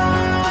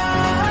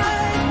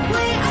apart.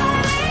 We are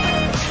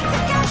linked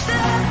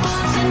together,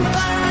 watching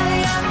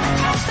fire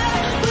together.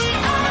 We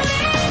are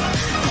linked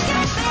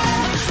together,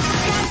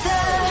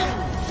 together.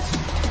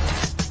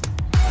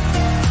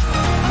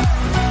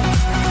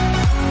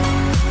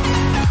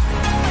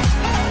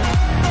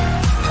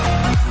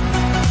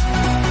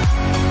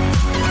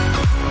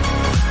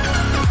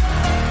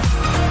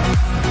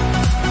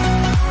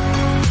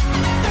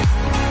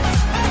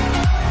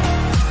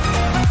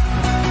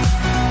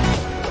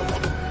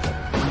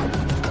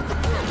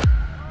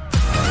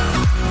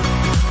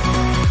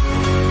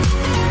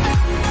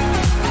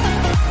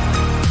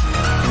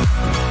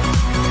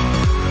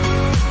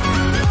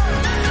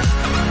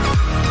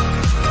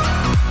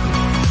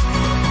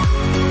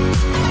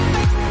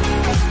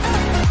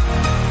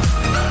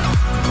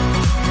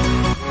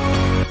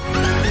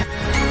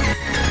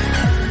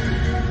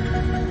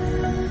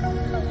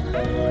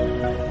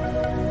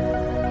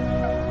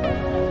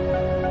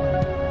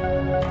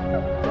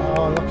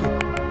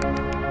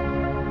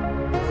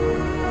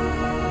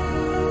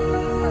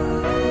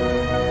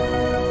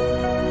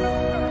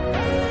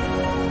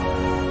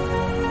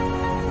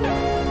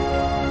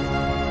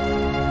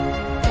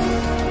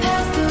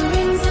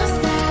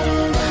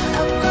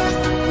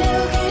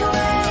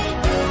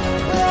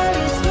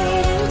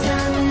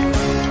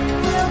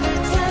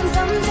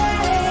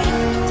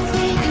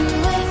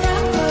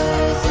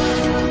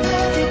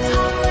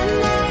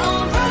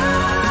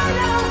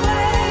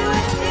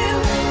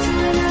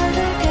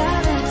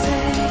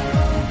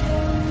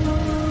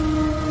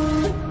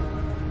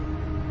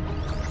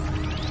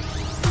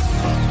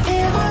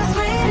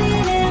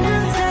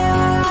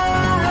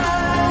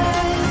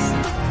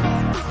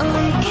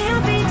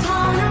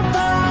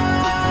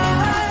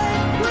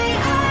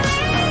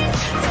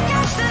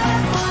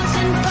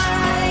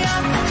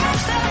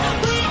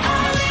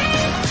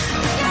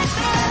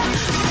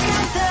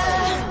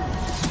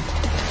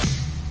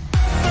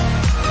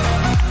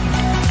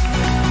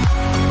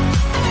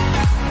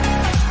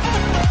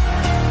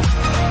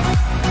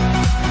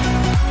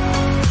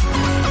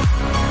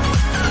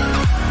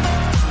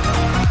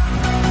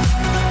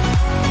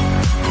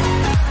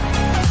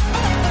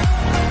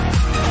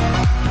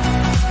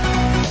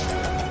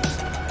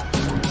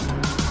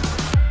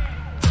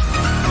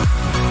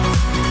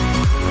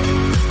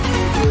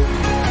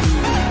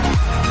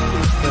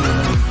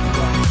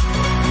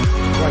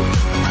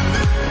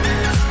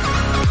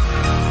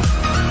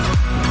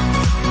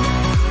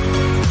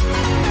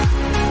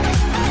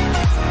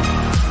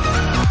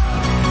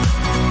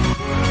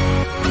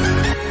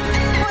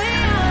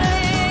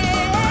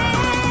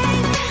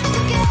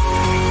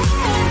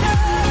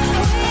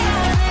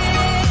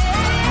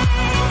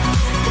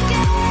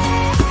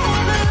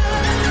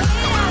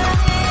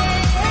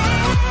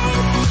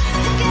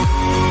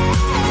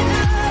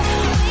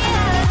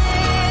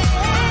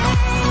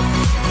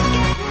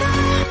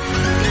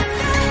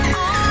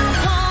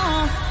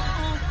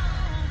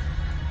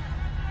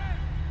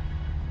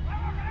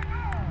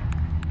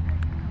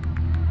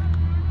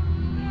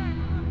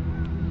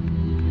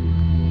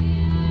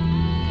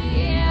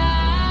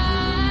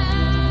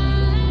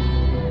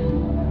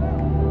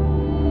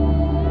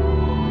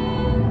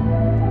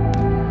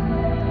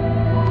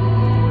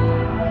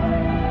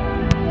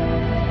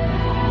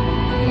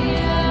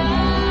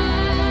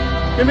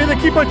 Give me the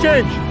keeper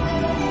change.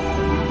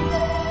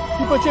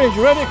 Keeper change.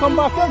 You ready? Come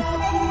back in.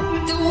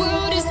 The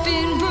world has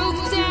been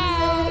broke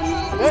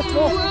down. Let's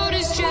go. The world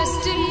is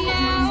just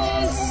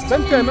announced.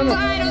 Spend 10 minutes.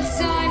 Final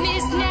time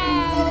is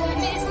now.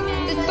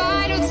 The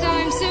final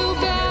time to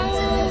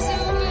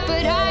bow.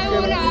 But I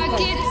will not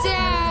get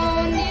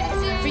down.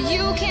 For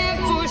you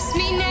can't force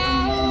me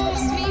now.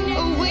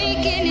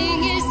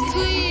 Awakening is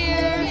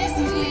clear.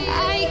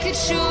 I could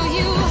show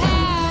you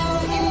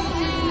how.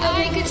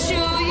 I could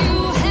show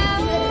you how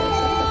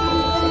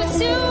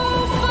to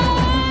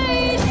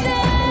fight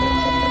them.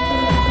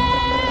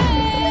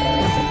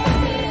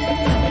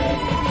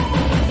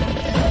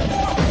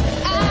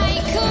 I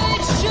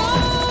could show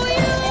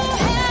you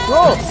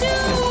how to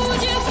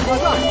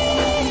defeat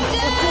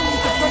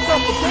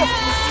them.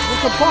 You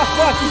can pass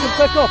back, you can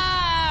pick up.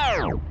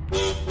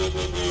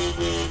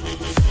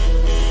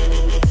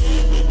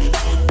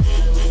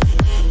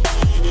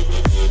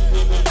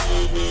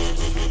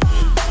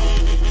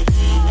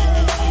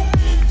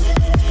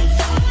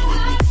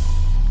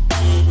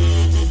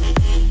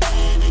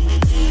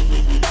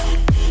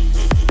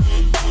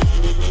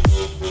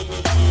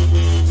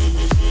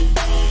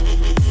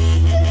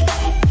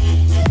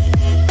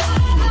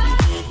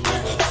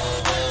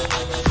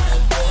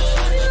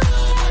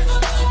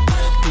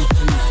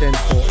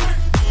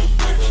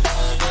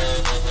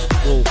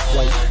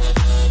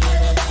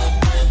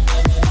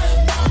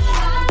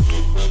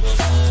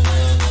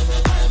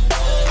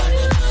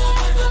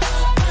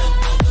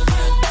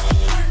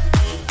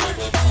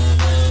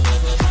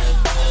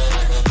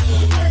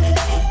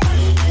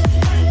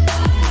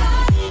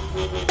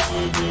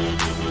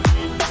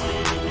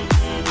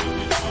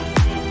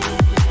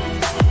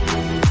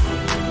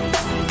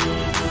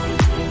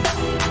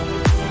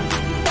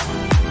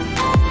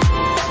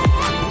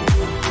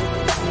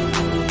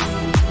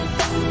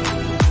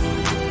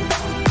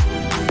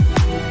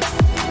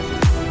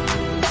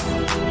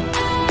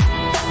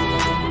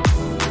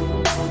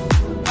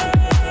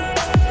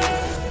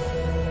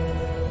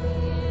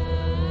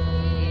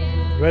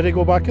 Ready,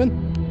 go back in?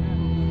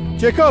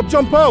 Jacob,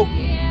 jump out!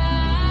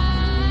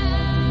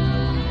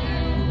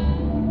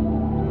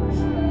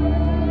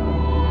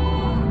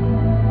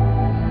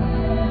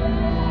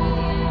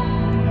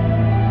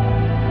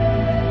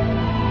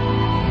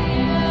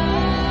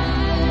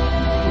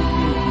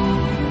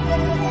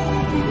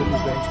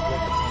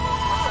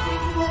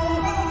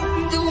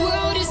 The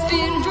world has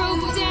been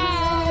broke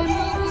down.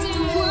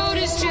 The world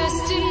is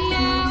just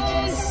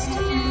announced.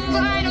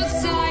 Final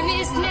time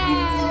is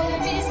now.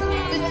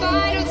 The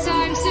final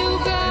time to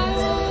bow.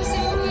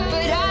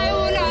 But I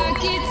will not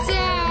get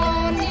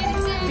down.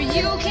 For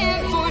you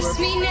can't force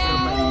me now.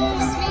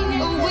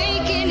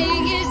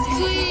 Awakening is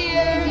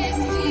clear.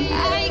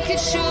 I could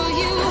show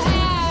you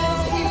how.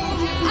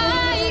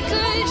 I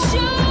could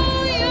show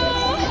you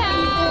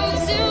how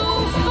to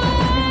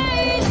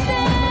fight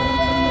them.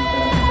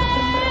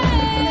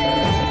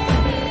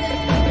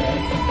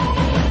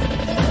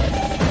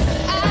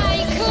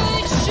 I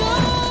could show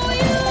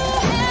you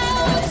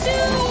how to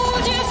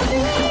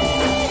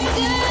defeat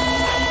them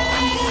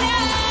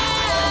now.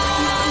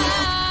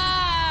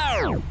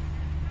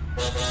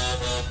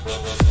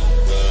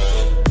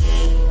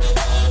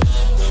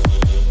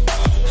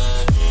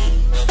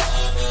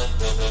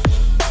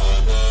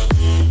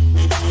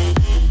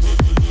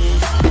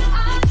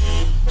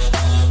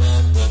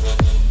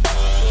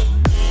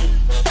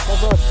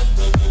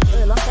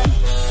 Hey, long time?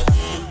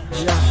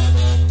 Yeah.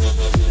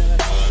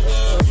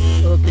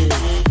 Okay.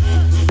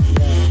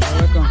 Yeah,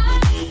 welcome.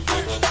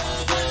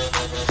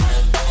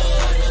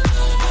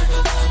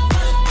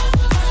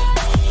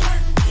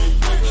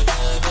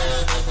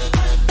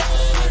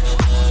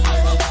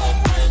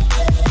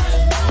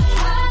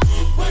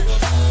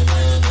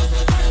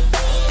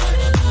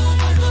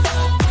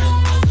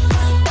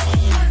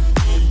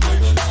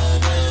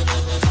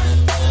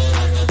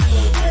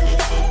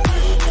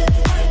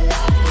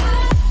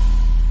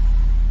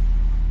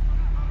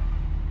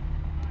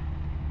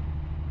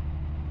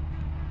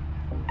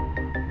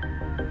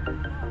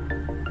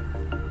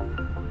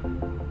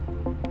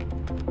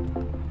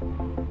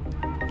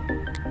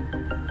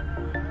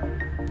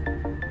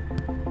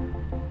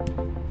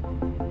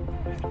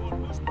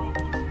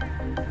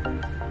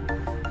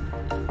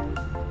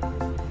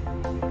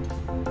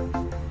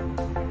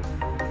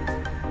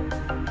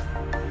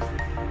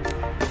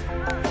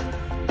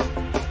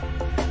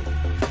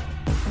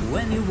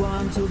 When you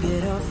want to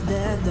get off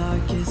the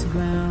darkest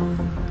ground,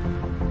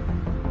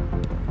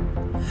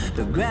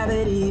 the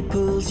gravity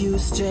pulls you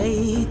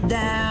straight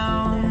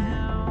down.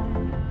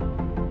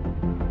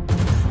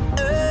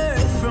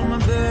 Earth from a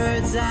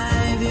bird's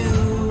eye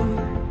view.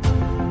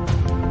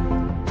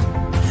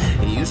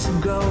 You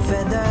should grow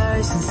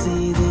feathers and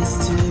see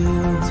this too.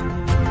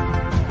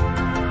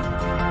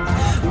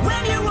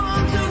 When you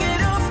want to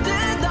get off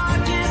the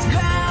darkest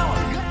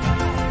ground,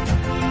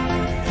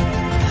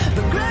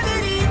 the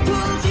gravity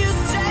pulls you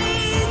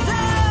straight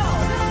down.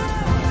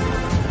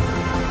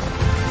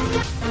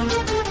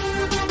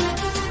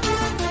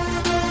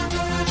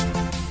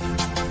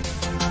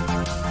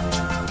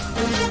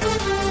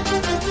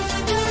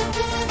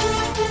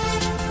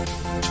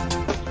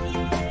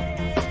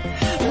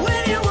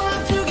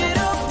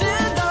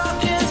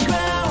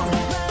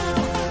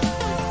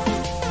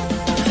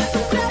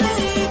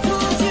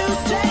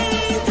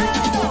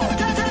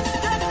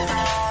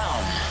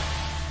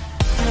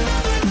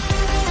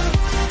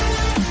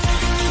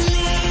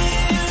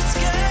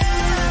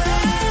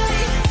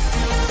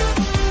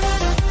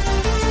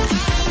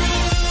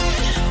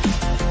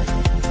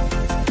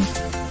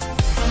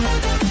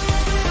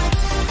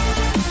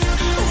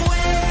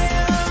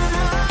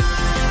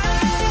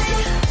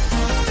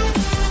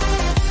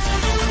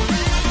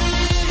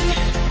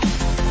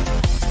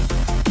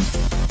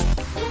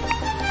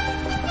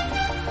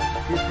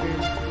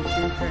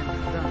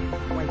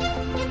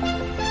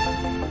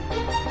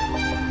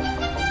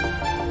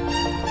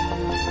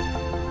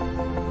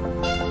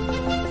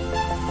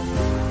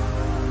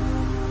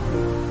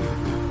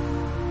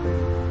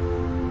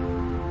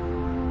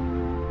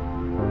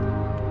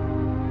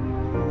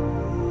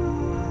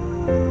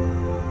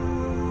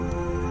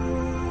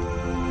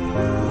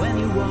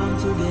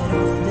 get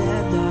off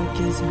their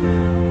darkest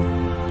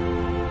ground.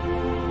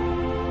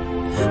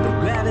 But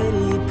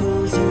gravity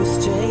pulls you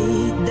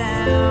straight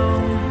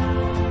down.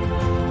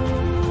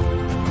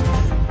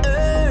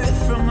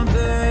 Earth from a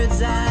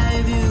bird's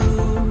eye view.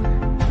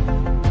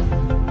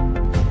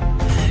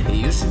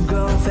 You should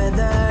grow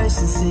feathers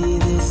and see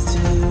this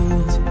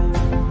too.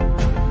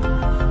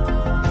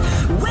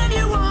 When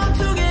you want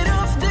to get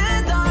off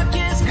the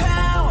darkest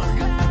ground,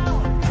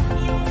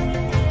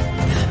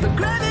 but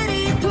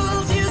gravity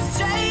pulls you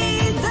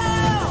straight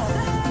down.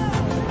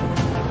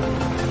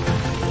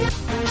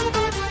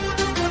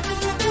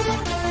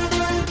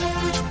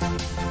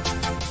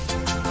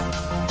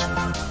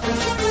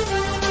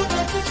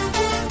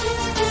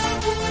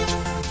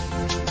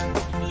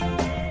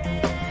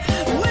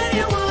 When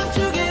you want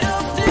to get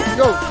off the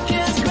Go.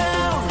 darkest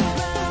ground,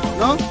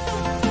 No?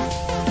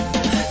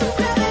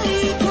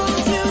 gravity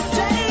pulls you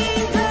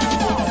straight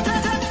down.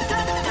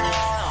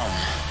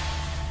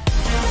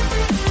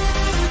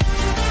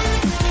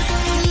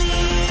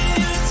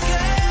 Clear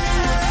sky.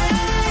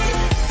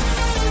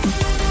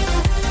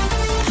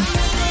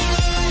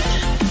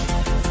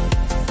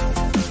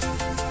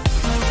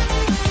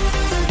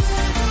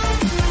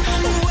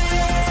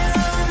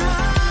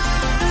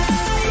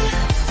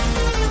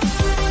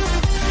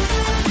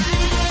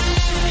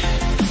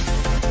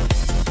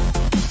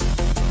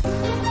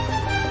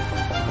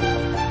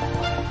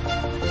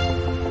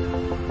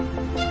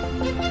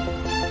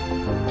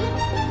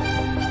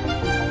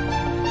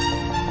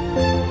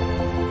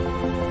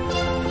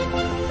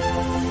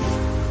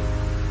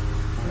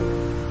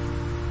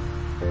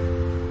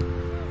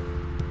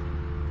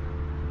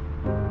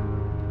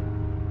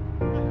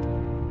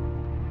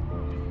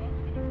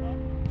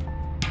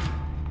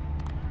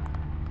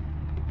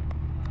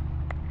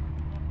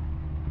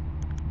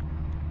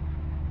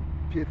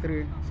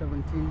 P3,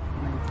 17,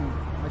 19.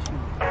 Ashry.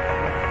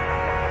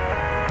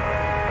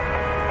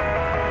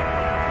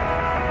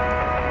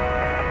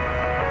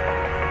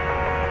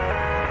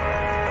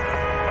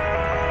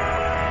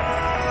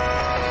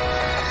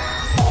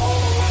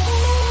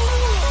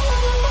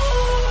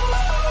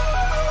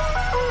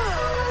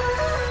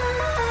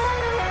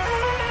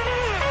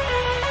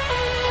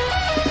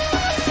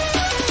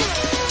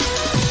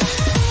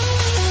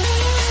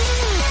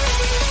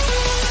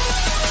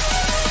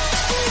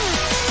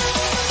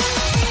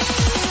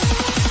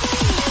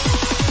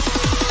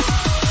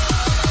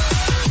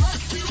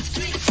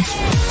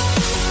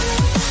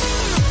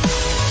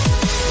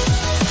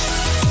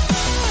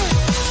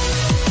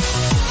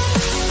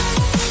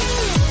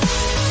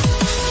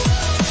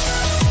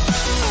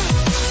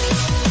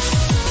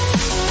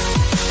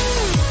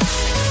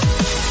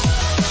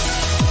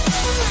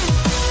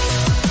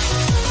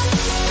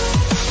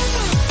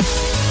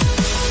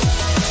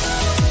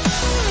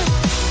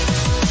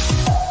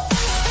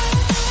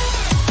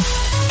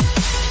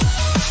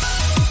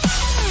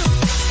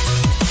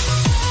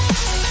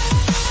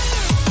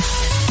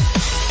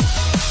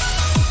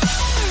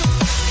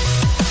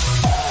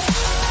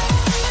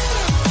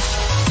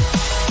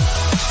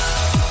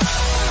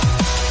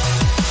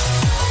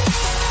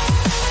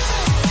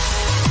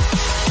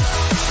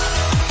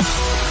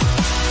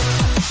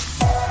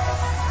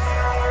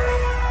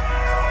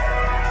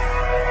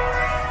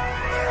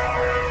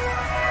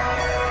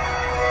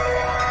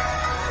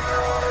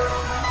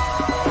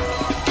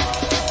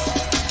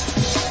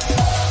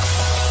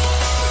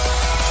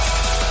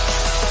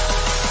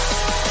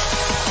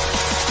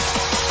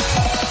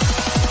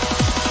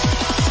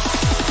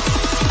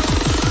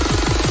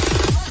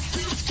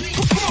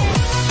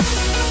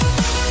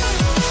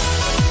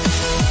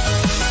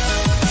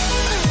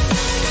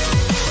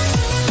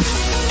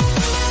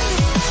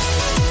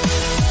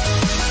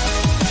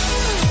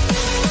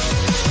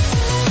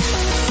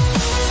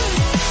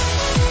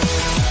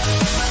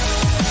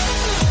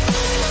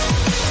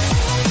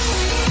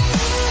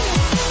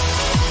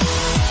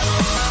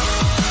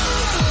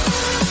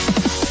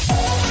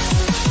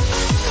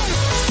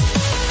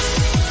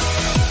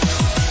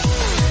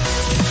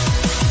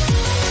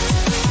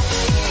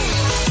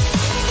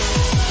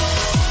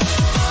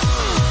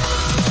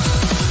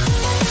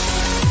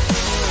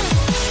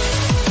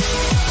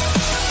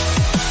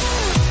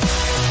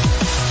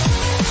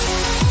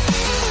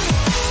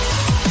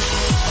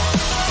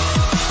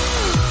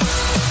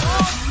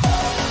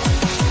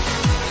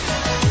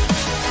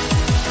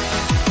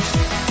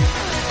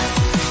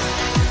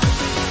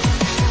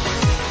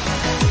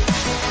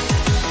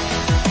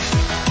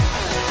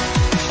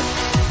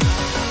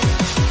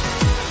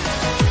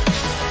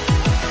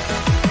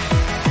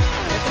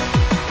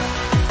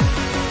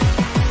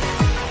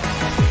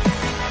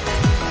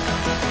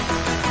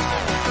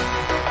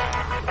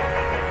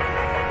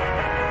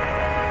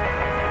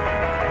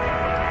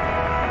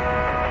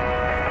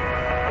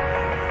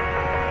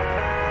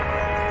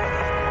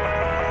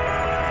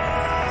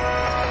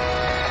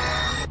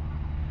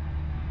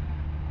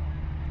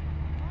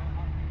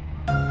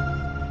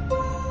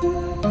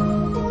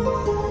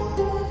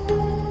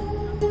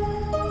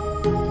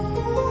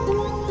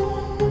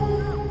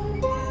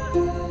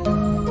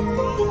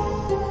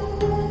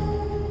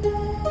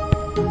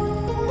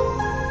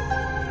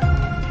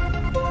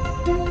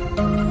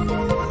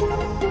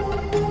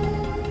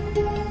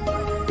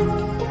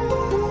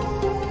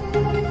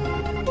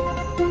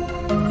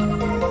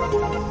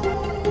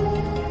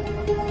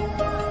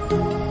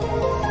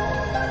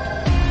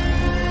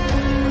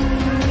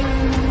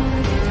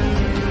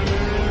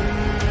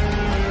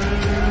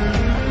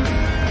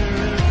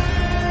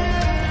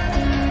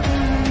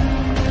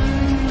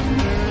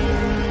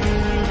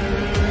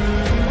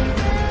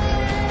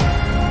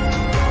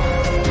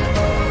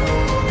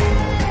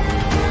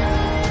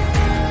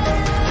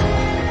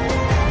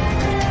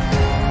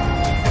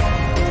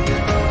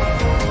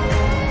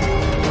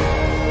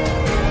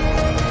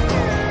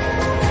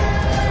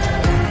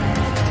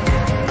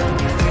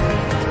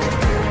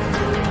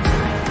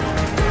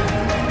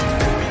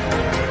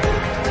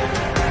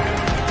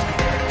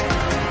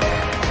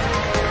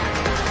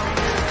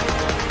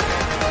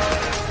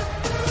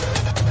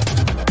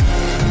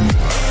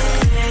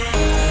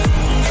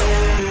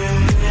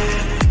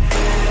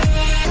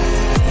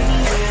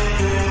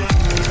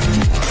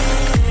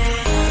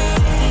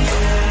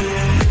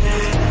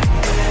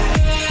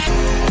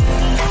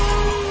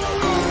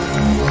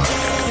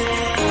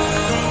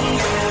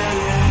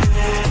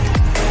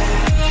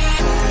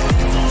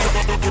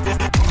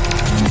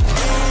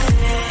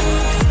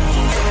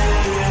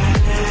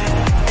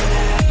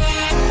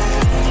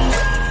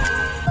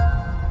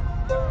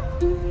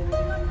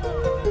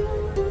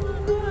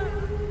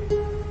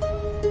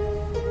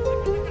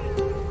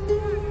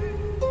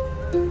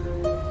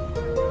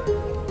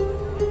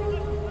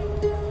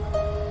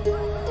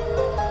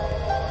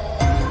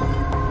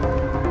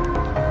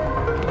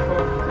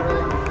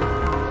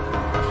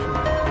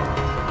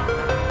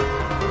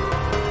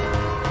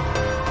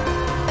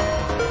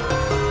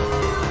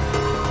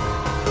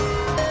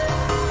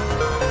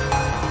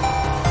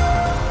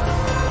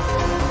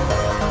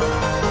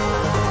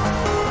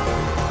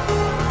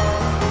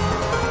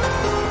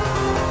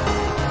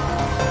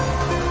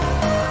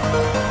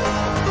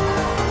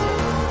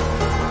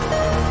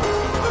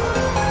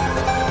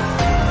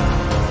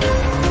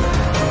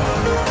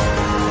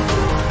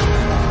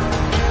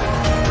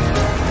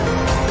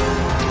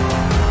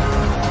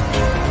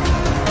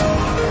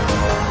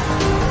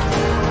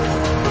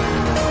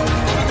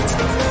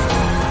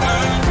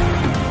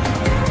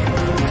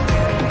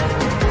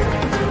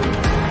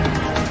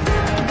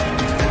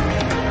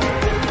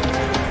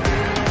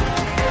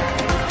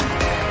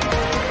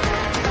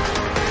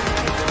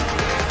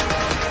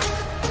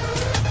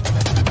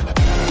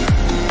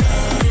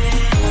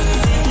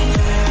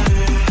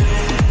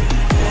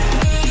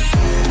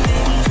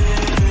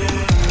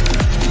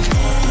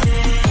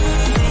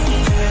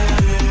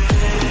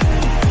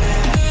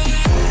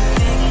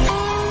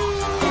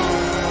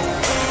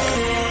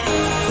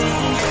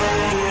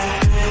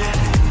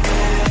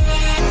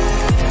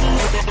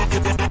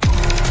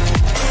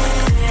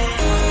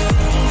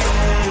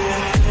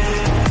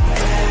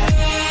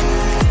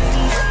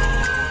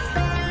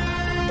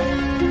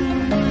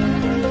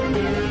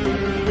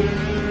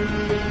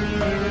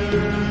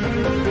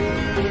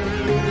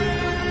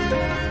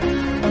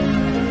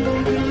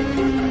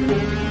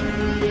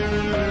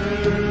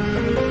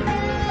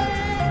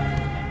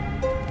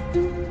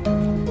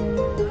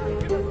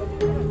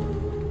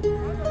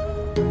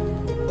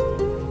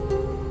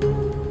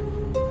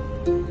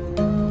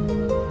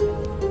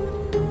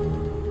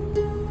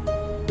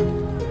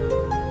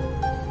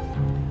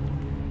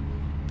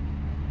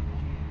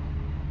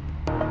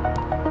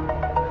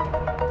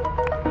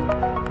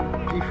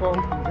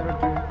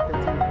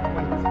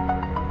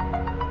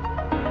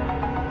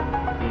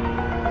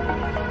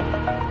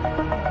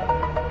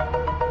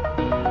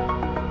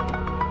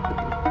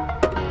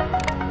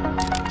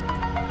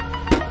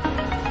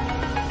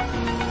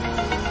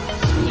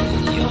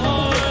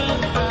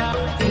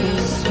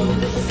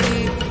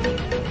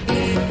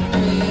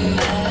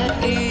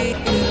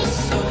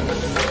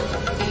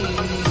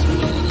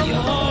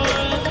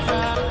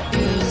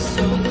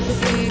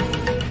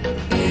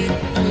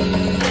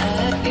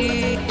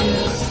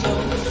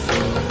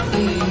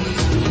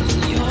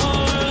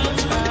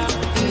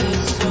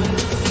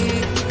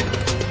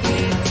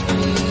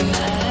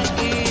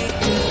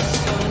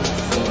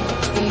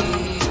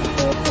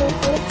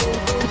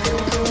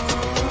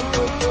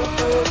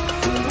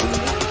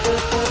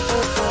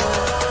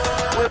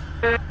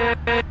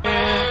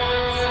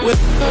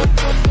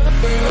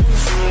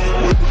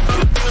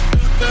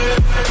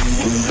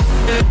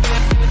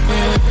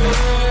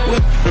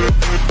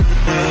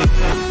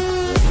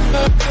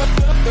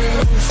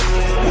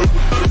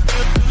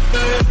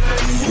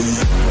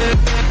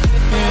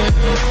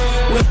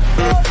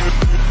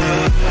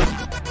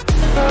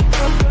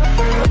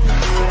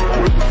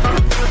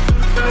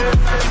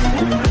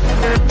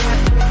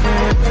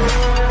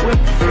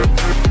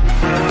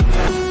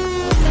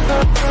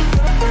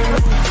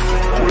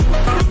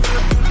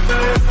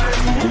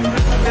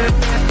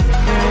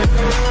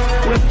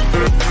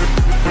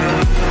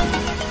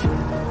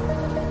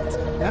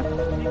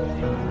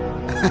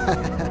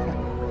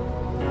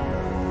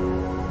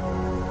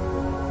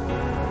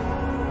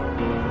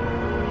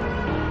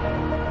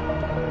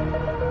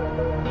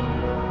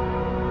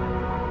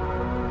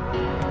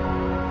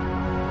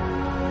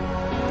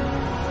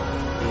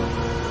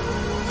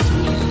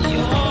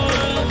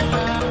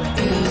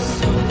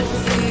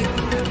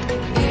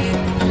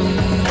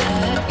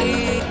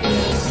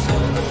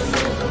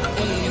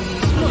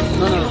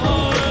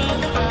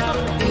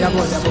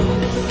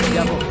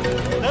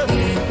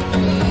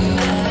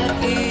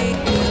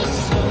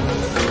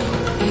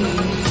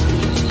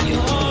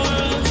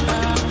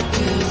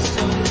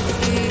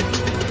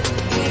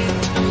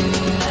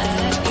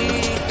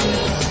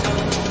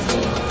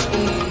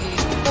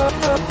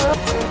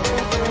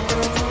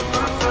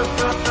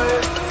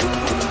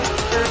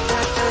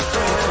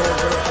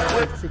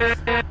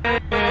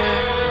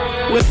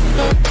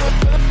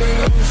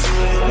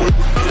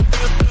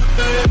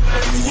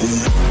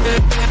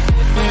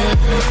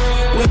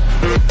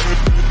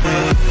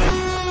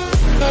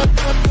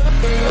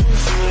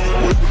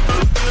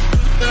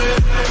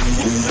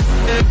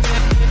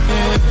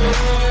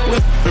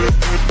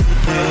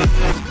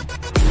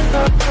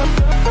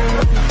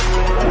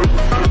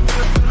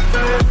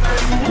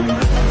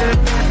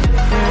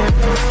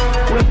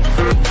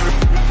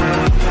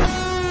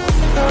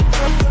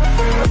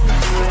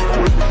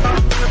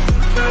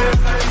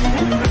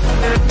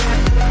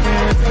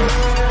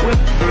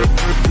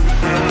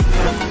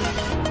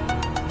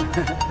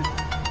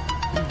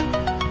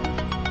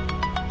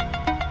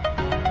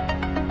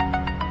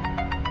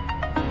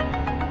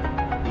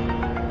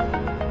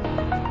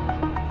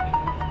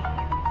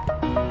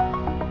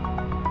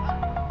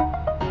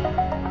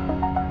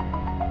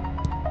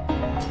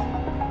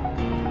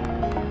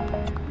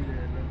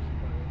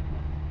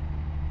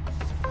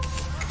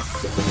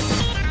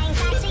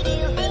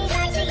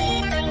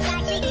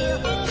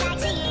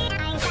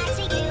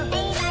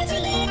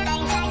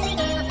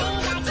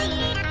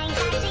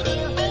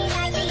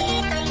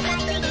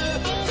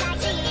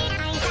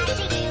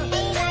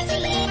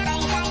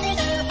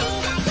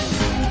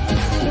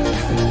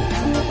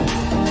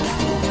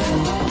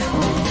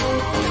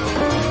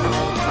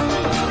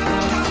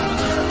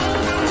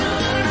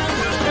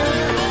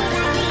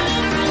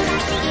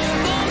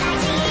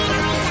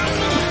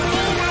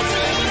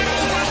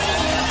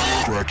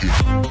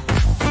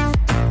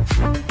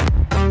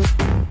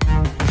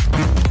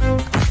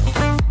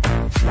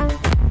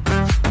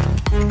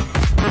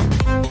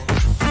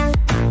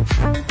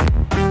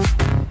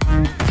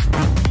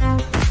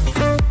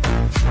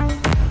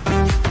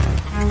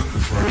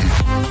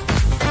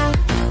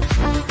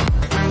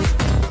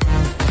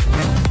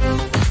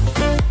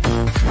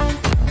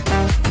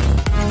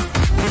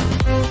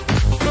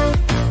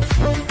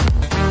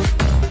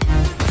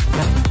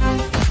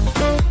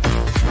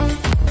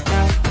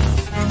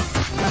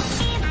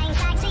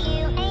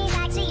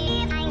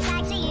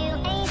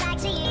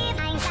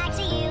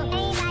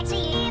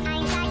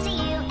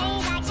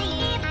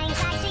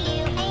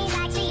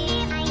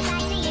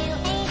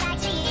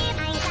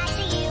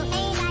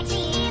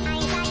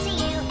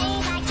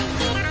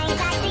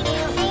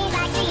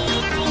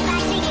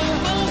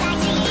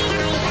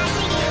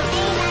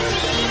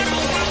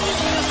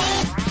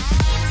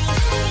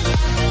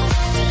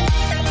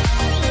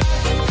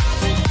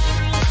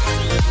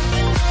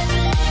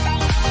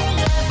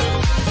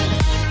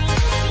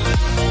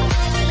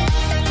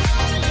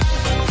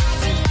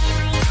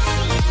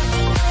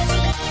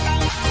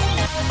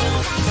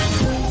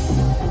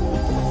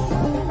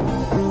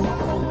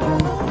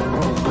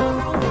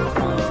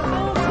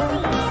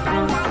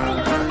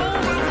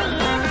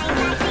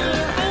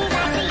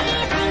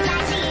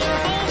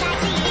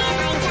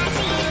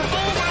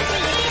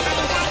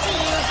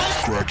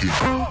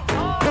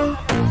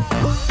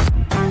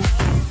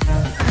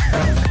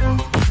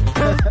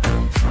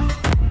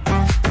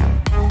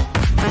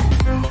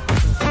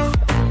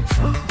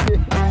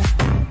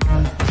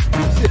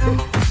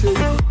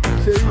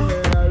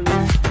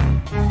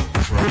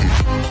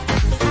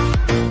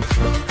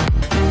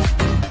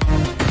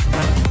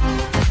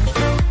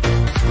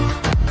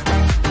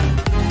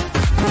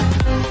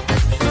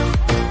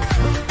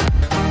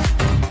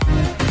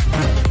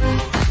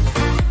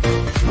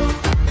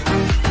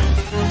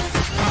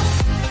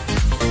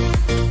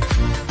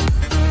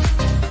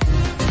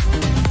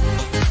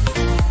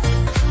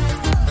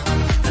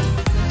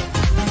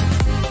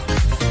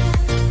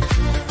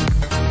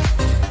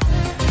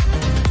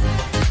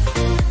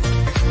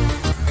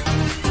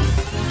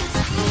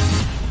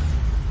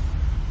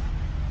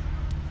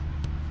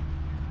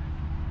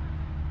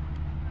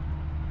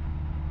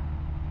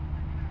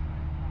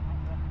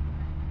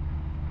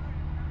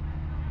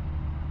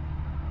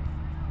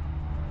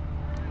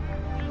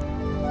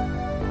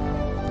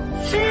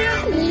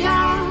 Fill me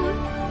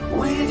out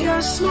with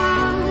your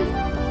smile.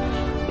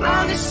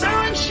 Now the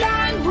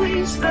sunshine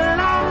brings the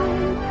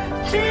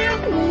light. Fill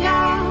me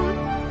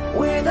out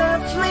with a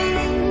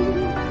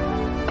flame.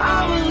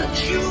 I will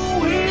let you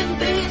in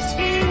this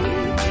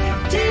game.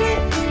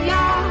 Take me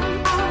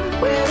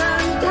out when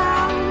I'm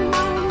down.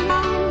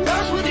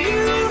 'Cause with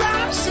you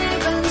I'm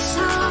safe and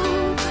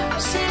sound. I'm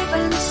safe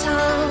and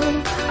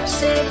sound. I'm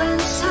safe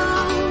and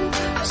sound.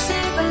 I'm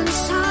safe and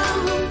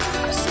sound.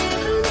 I'm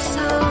safe and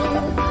sound.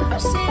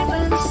 I'm safe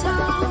and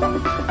sound.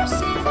 I'm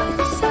safe and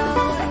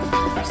sound.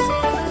 I'm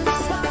safe and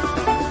sound.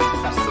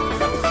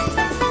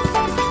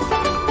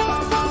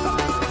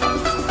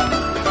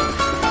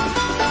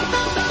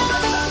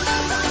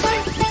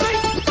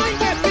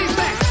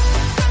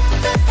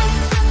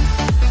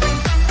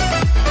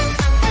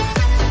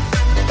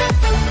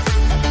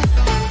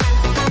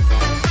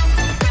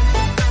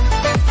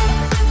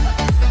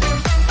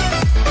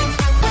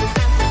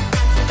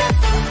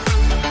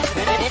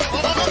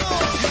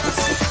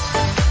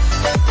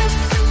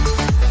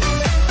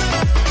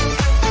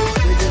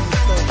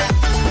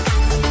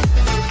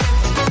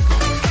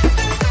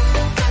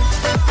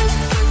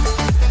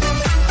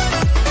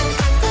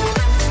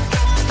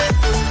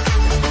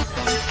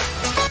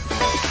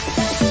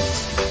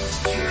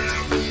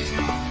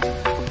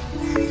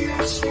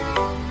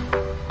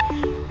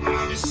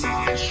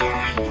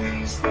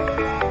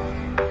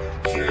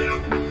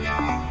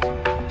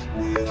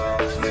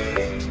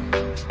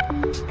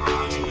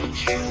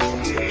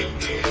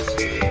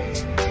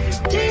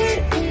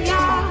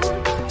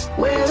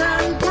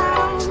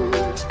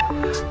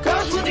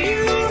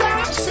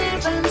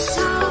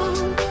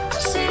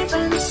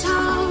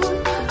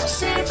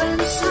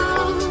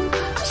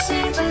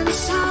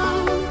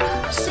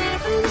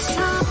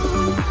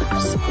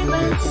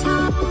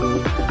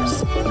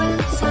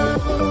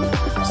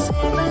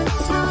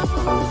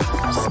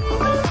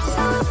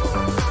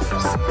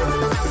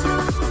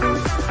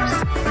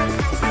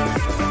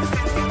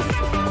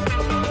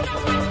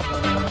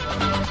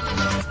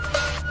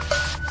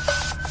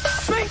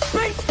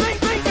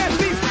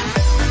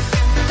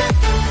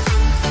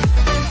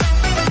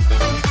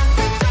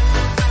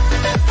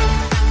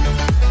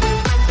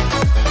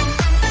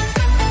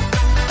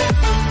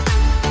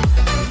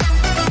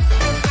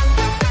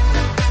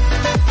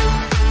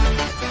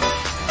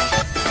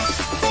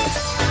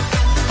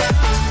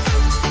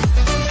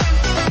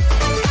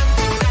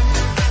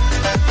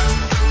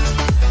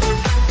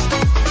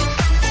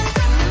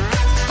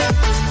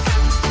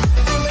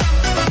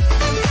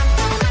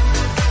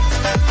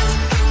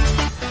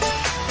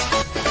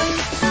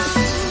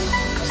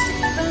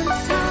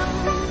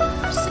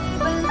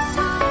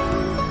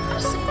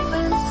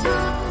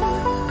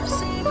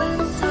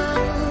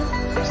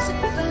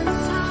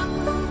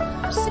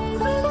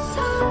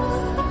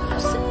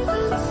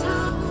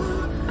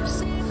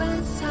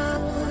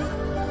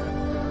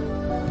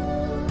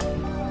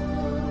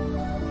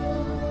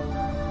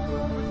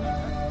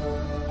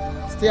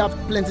 Still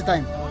have plenty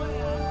time.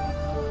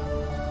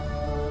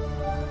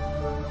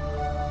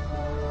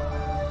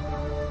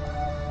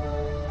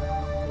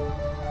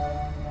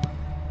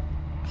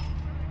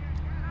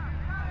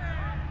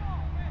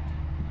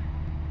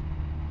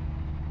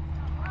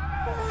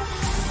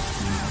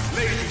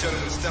 Ladies and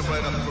gentlemen, step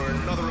right up for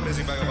another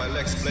amazing banger by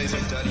Lex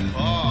Blazing Daddy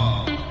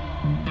Paul.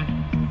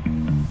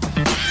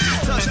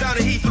 Touchdown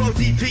to Heathrow,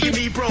 DP and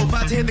me, bro.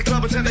 About to hit the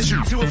club and turn that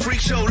shit to a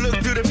freak show. Look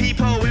through the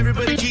peephole,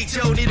 everybody geek,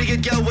 yo. Need to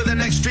get girl with an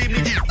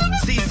extremely deep.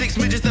 See 6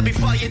 midgets that be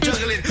fighting,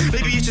 juggling.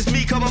 Maybe it's just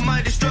me, cause my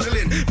mind is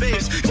struggling.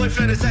 Babes,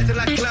 boyfriend is acting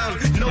like a clown.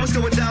 Know what's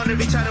going down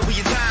every time that we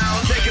in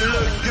town. Take a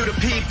look through the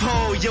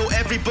peephole, yo.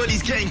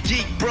 Everybody's getting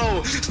geek,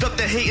 bro. Stop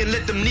the hate and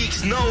let them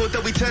neeks know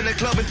that we turn the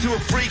club into a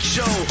freak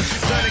show.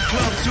 Turn the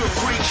club to a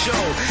freak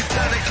show.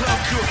 Turn the club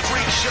to a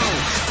freak show.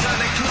 Turn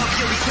the club,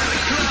 yo, we turn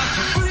the club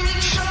to a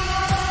freak show.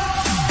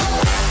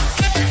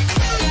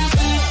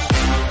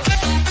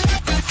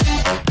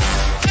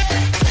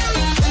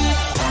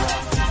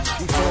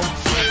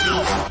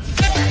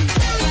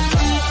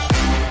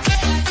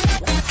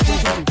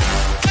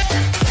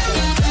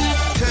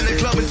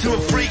 To a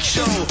freak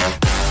show.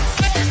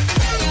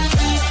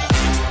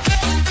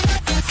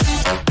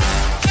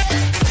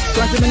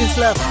 20 minutes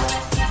left.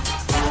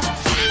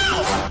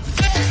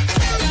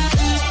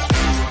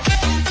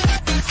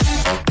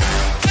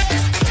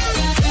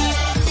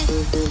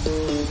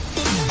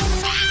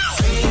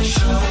 Freak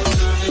show,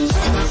 turn it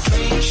to a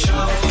freak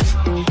show.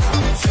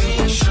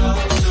 Freak show,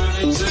 turn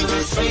it to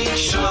a freak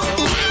show.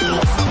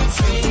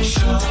 Freak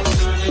show,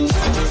 turn it to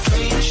a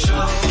freak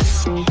show.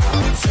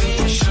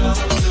 Freak show,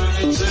 turn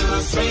it to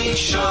a freak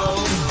show.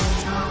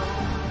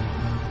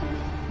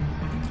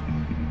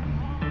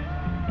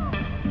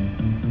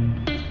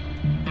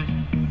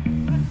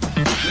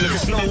 Look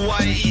at Snow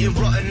White eating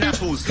rotten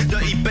apples.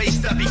 Dirty bass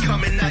that be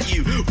coming at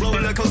you.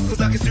 Roller coasters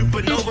like a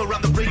supernova.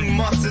 Around the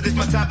ringmaster, this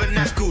my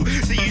tabernacle.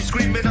 See you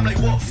screaming, I'm like,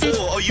 what for?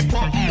 Oh, you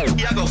pop?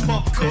 Yeah, I got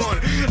popcorn.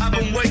 I've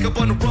been wake up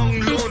on the wrong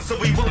lawn, so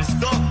we won't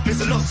stop.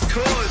 It's a lost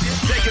cause.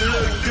 Take a look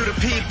look through the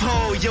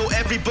peephole. Yo,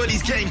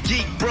 everybody's getting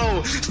geek,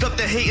 bro. Stop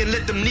the hate and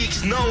let them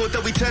neeks know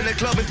that we turn the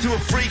club into a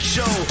freak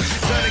show.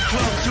 Turn the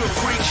club to a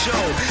freak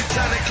show.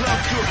 Turn the club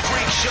to a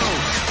freak show.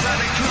 Turn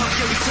the club,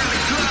 yeah, we turn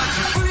the club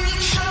to a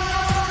freak show.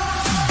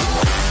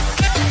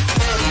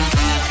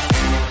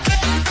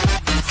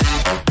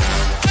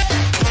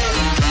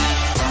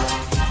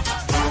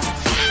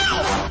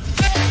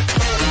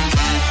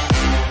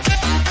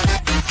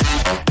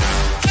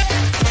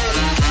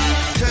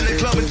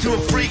 To a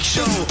freak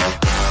show.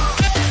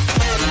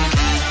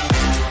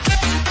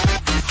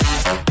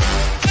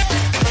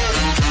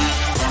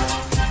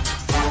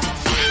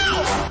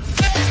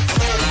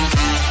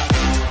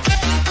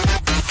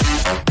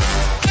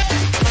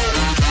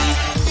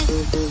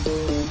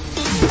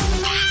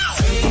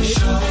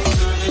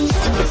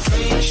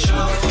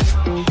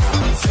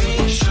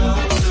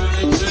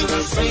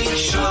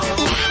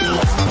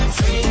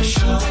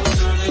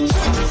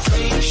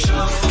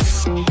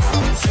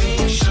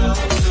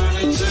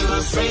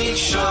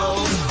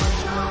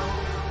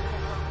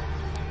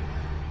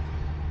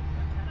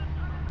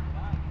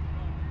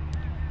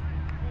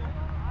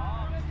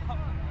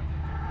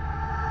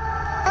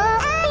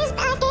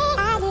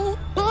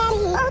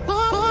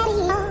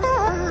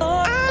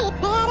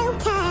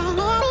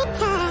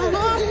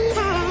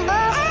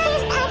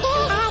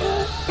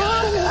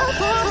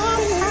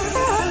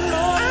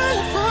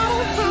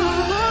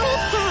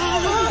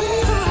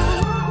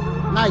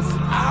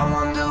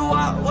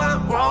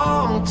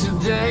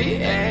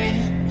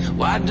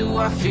 Why do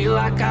I feel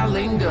like I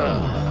linger?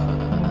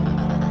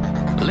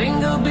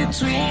 Linger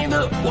between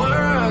the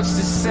words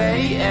to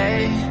say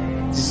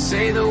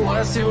the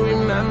words to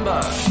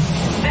remember.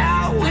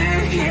 Now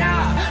we're here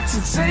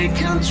to take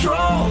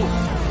control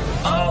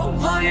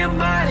over your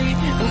body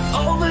and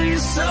over your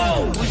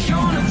soul. We're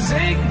gonna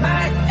take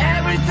back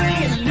everything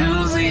and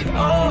lose it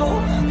all.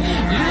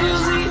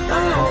 Lose it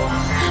all.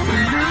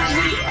 Lose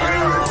it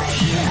all.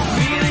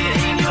 Feel it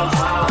in your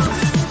arms.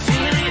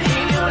 Feel it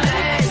in your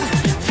legs.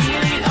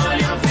 Feel it on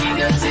your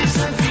fingertips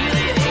and feel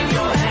it in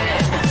your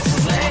head.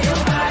 Just let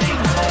your body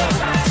go.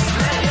 Just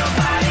let your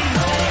body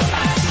go.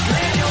 Just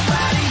let your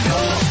body go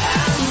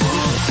and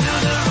move to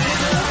the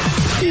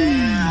rhythm.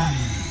 Yeah.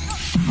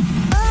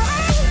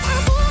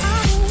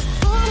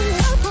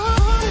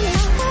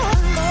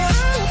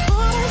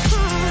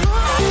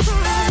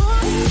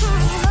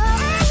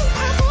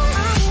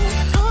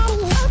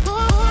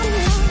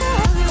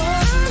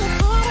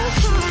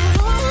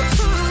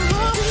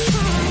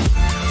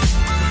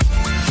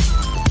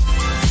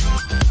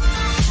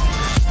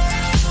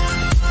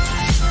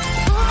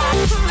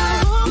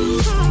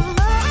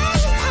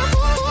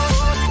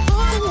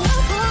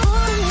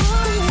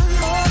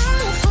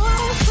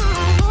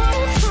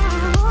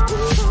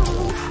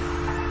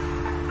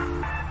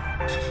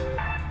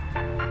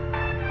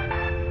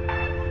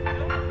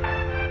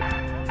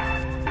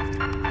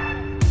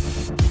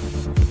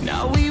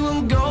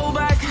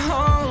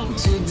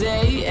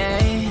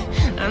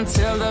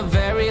 Until the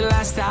very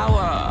last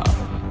hour.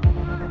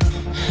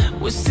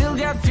 We still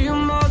got a few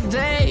more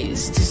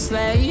days to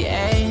slay,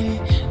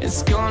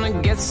 It's gonna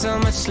get so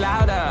much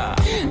louder.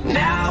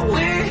 Now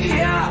we're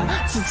here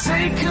to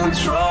take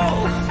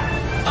control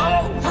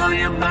over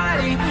your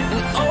body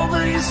and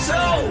over your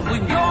soul.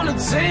 We're gonna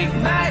take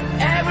back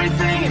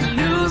everything and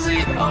lose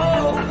it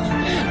all.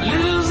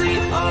 Lose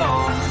it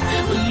all.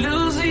 We'll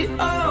lose it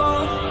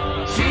all.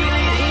 Feel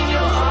it in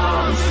your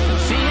arms.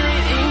 Feel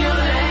it in your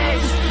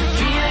legs.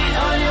 Feel it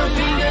on your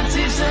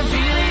fingertips and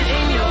feel it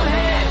in your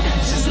head.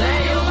 Just let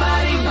your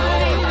body go.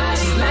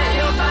 Just let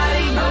your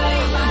body go.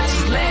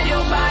 Just let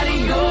your body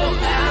go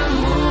and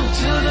move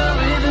to the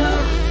rhythm.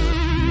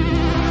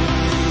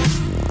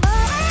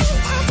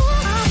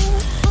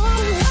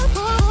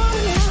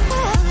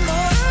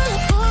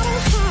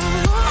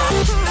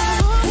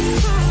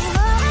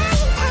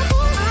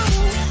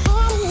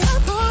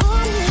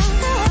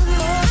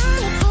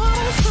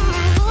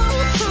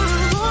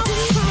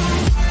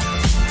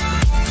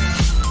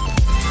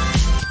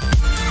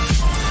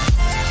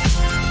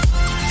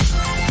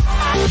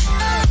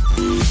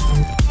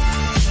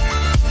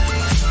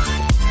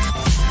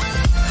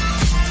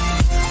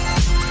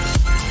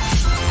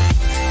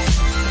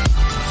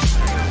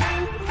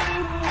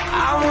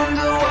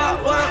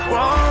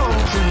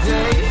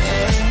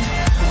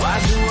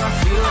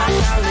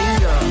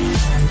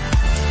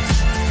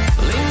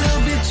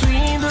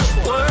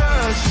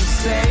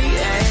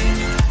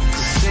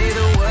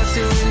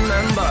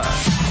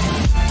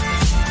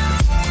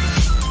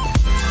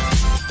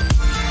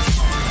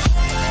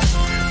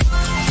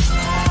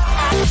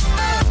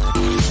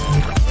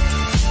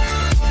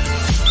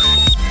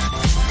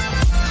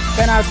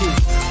 Penalty.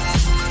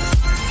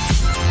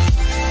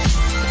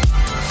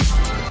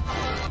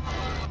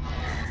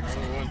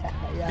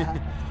 Yeah.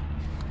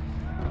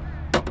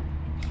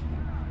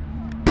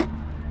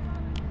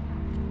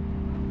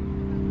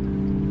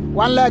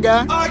 One leg,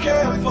 eh? I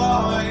can't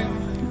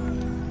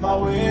find my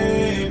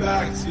way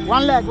back to you.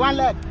 One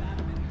leg.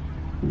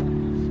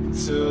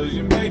 Till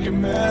you make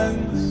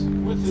amends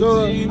with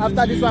So, the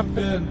after this one,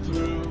 been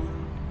through.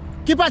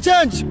 Keep a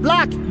change.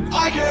 Black.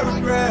 I can't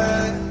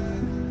regret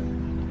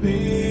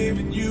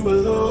leaving you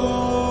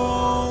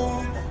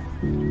alone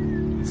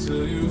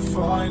until you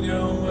find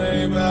your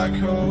way back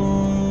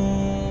home.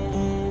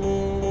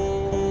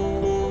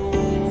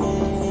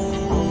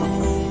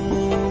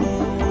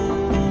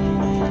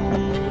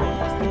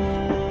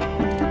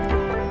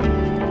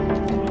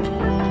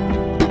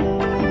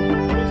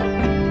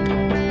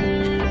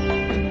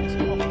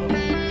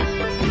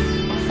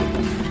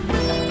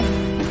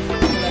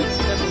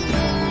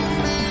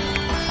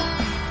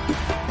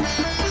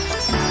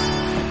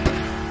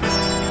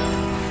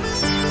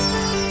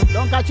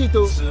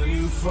 Cachito. Till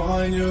you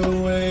find your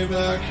way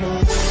back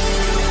home.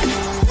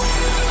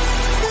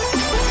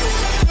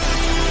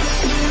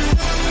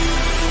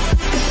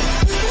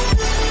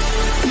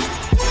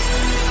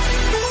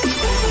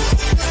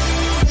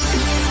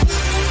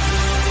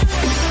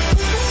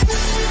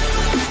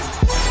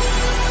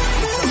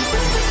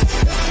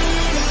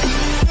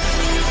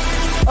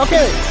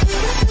 Okay.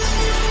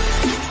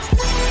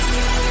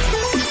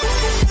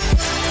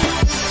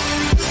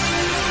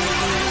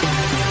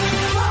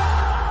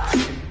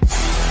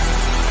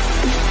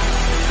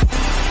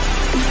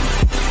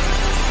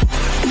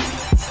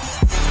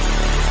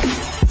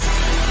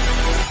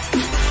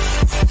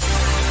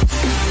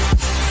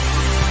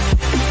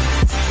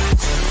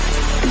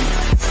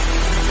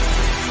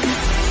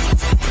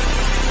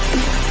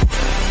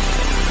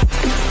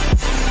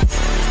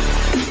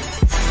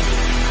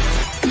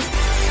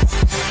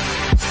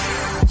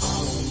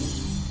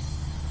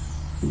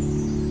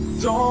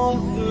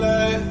 Don't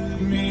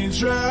let me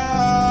drown.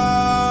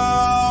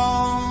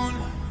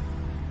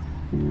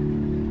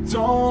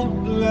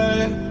 Don't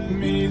let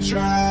me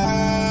drown.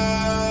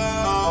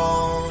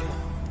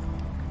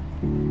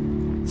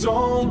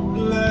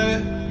 Don't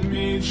let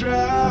me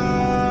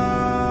drown.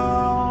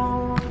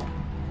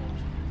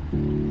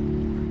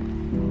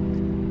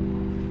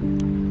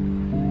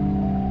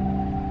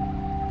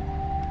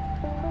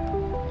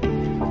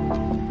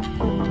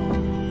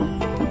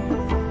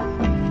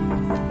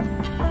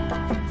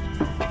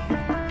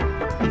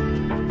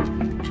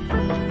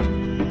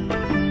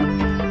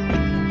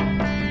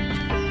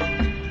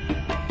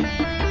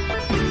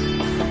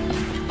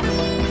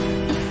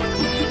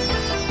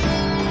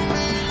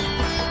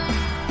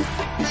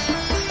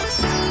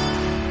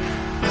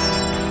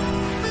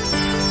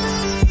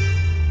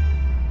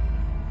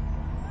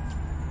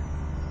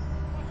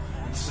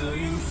 Till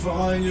you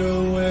find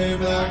your way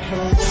back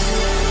home.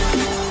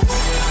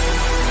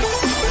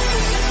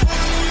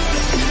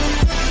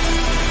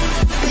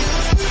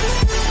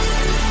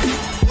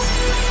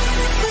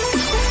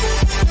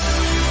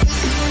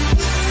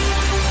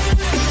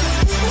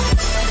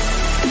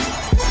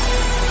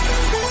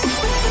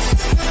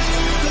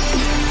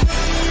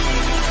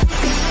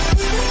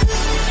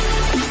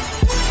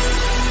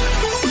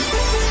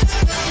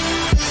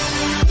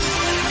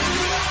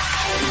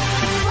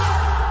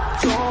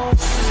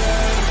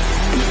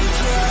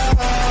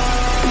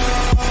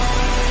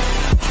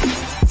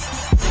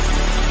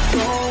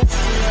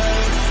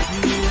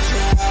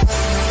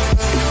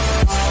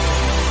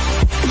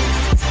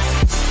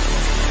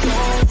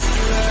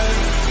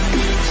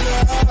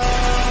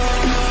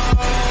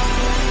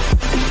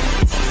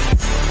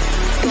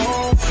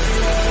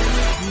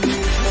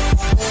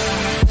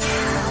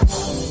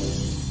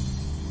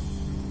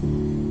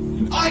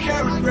 I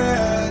can't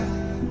regret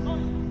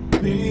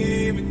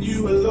leaving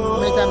you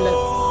alone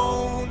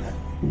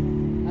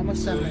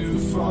till you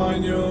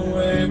find your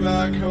way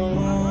back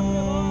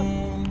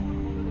home.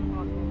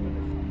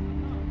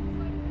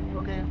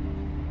 Okay.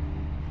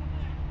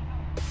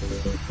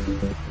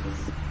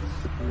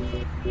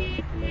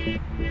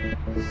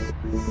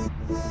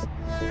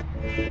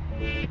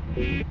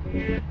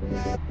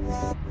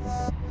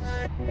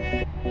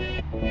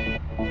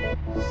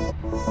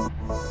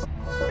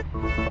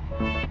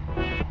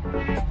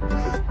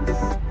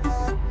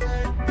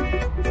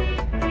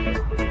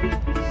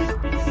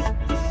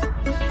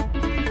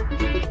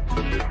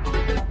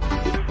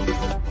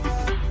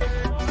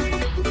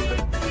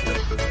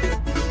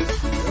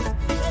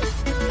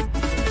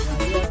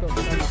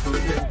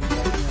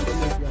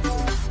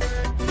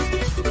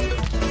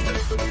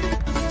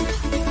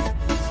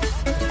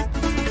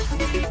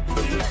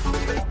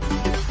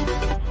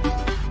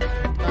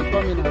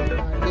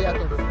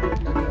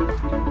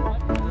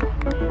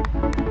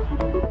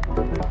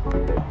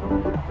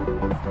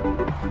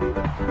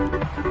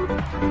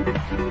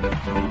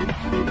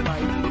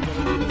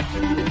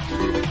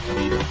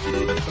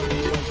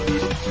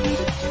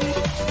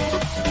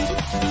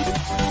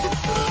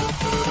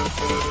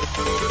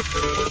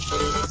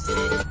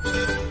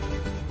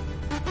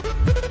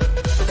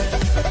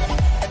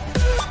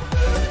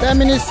 Ten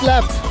minutes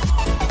left.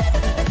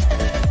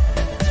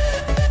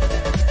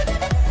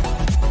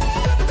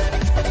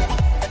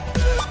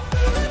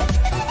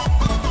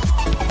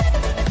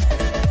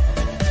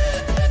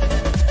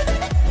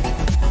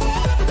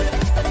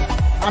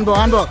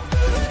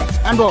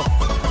 Handball.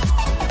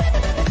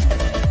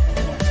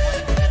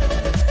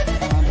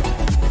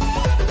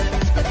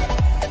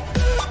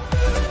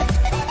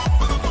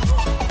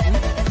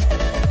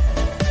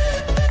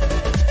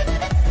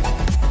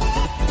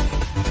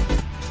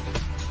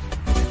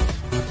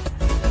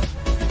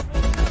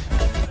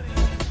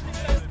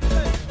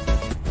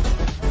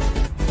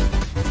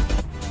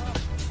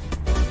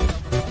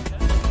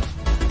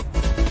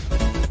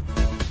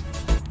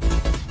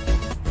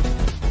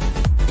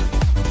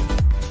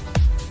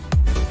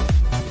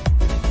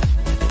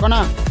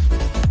 Corner.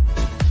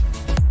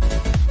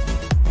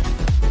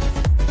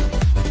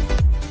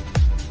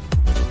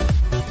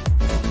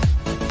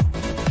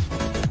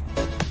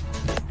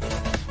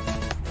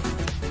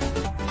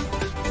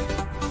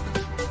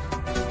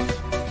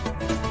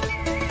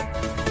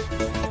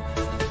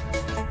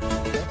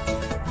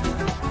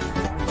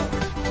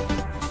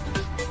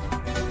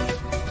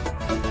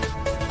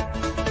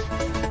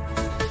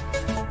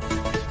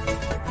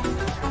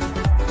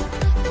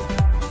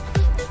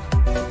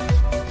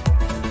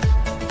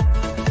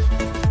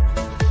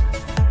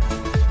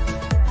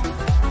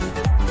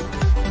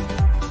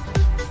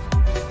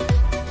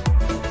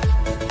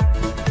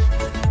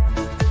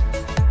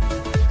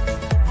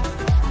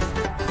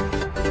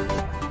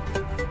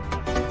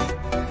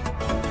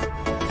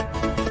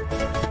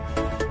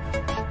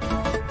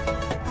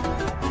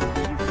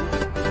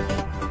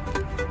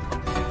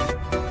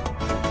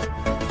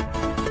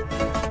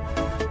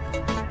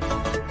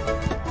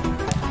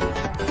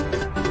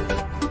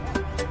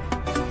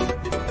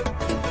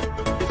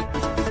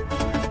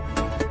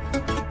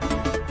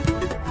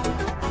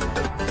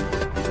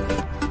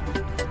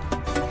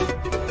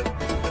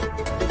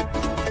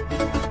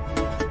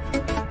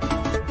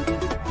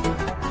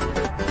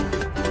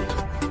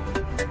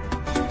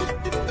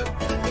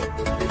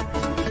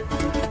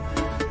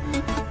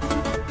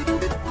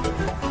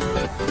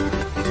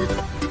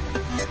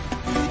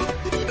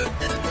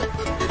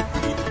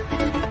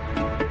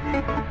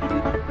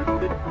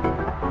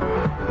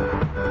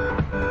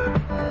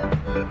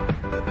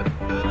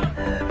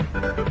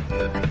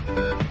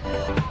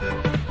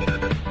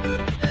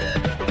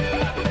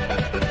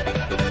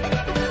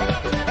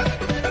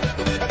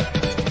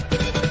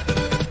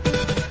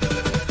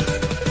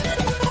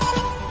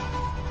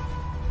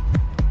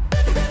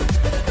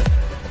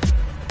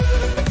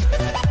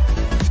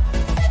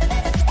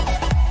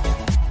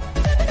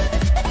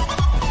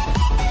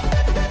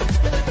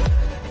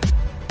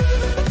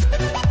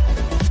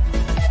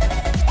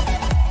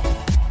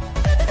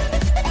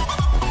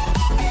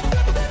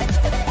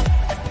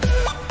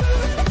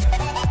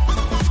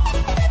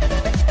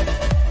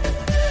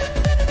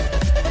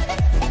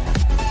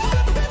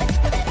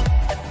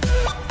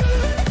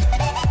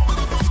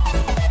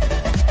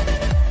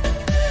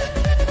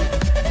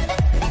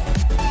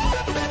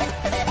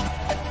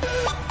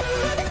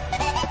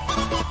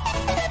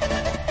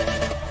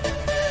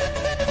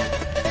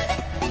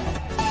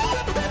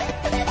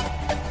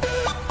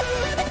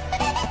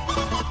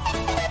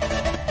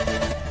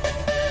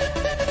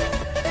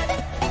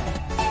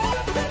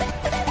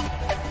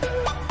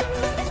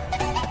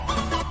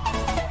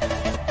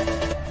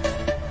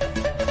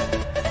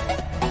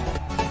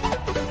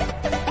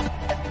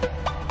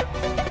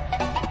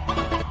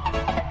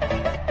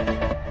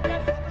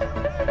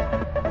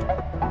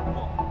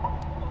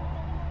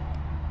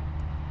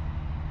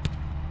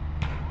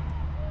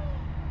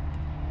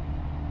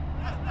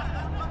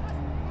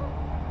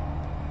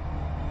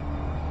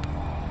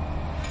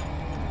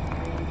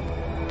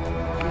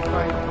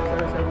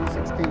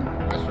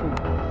 Ashry,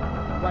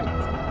 right.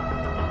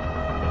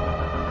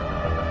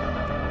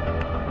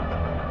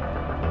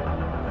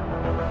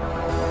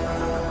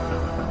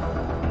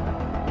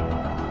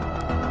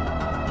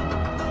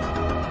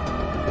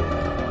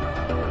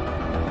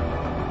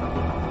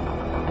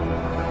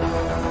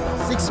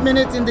 6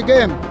 minutes in the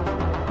game.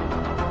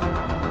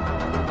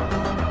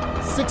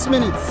 6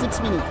 minutes, 6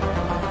 minutes.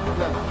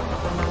 Yeah.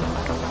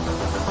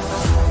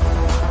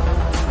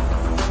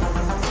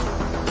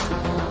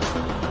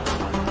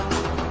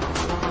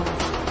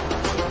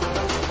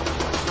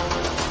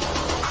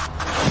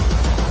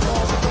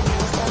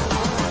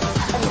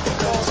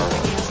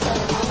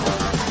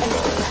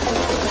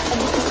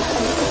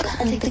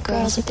 I think the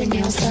girls with their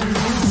nails done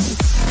now.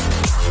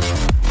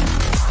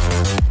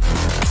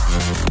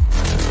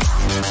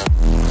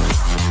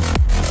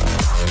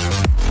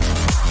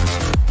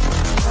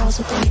 Girls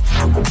with their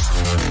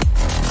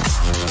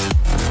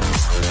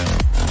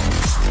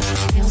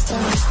nails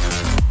done.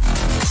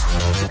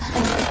 I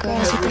think the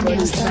girls with their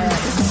nails done.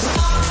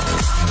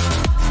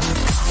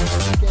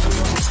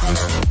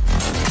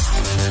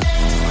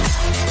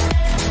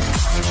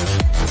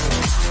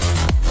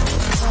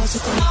 Girls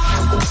with their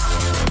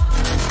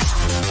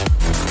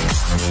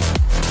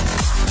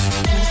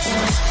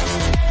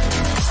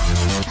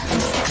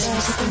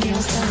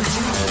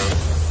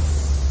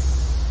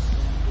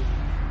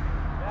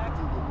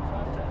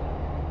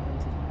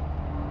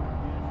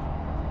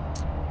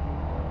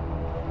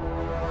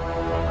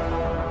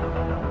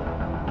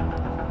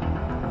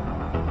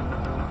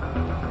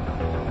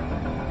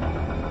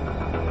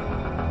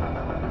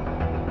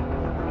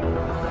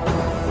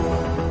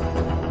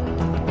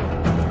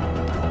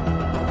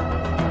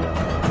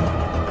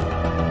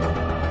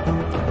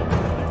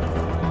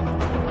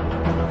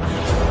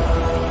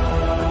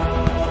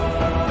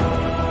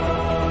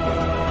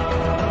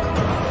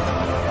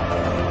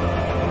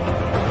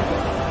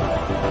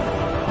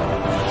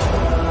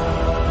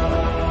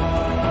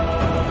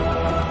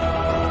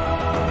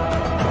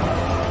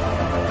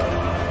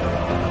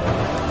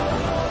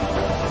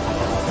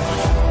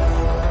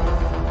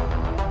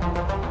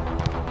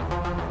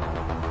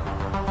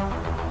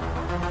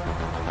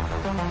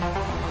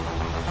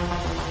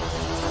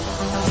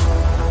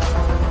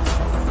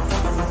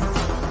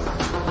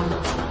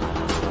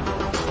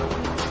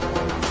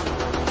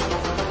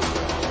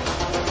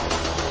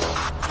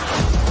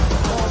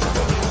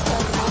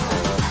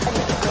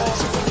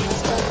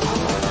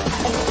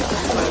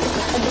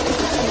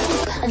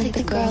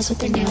girls with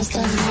their nails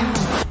done now.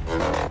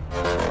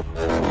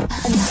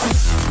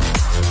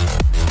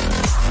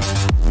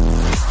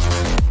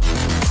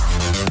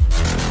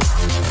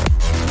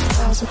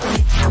 Girls with their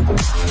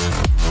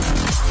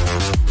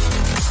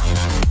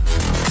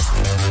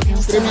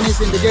nails 3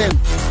 minutes in the game.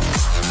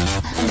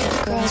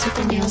 Girls with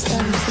their nails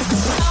done.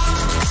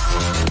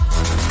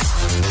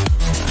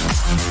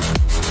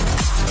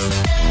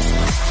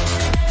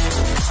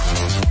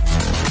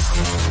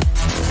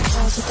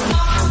 Girls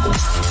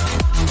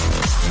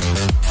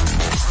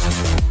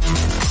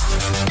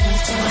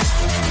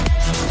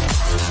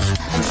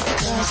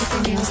with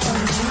their nails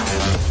done.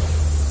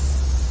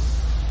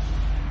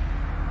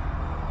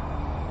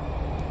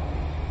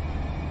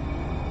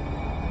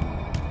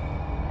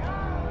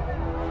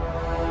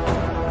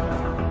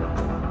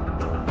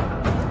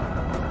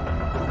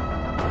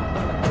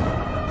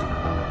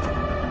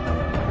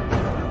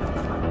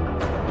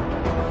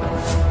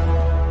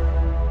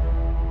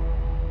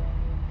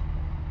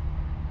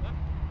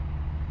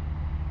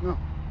 No.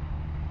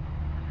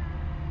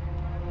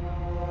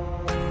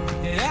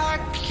 I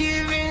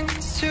give in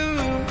to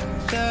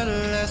the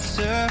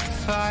lesser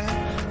fight.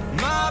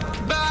 My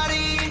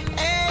body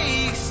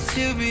aches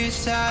to be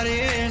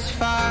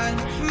satisfied.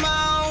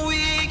 My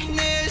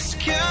weakness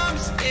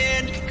comes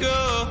and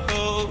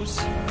goes.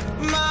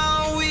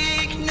 My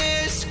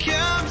weakness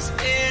comes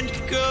and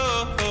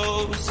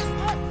goes.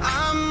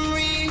 I'm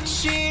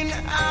reaching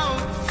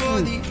out for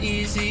the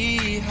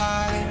easy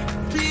high.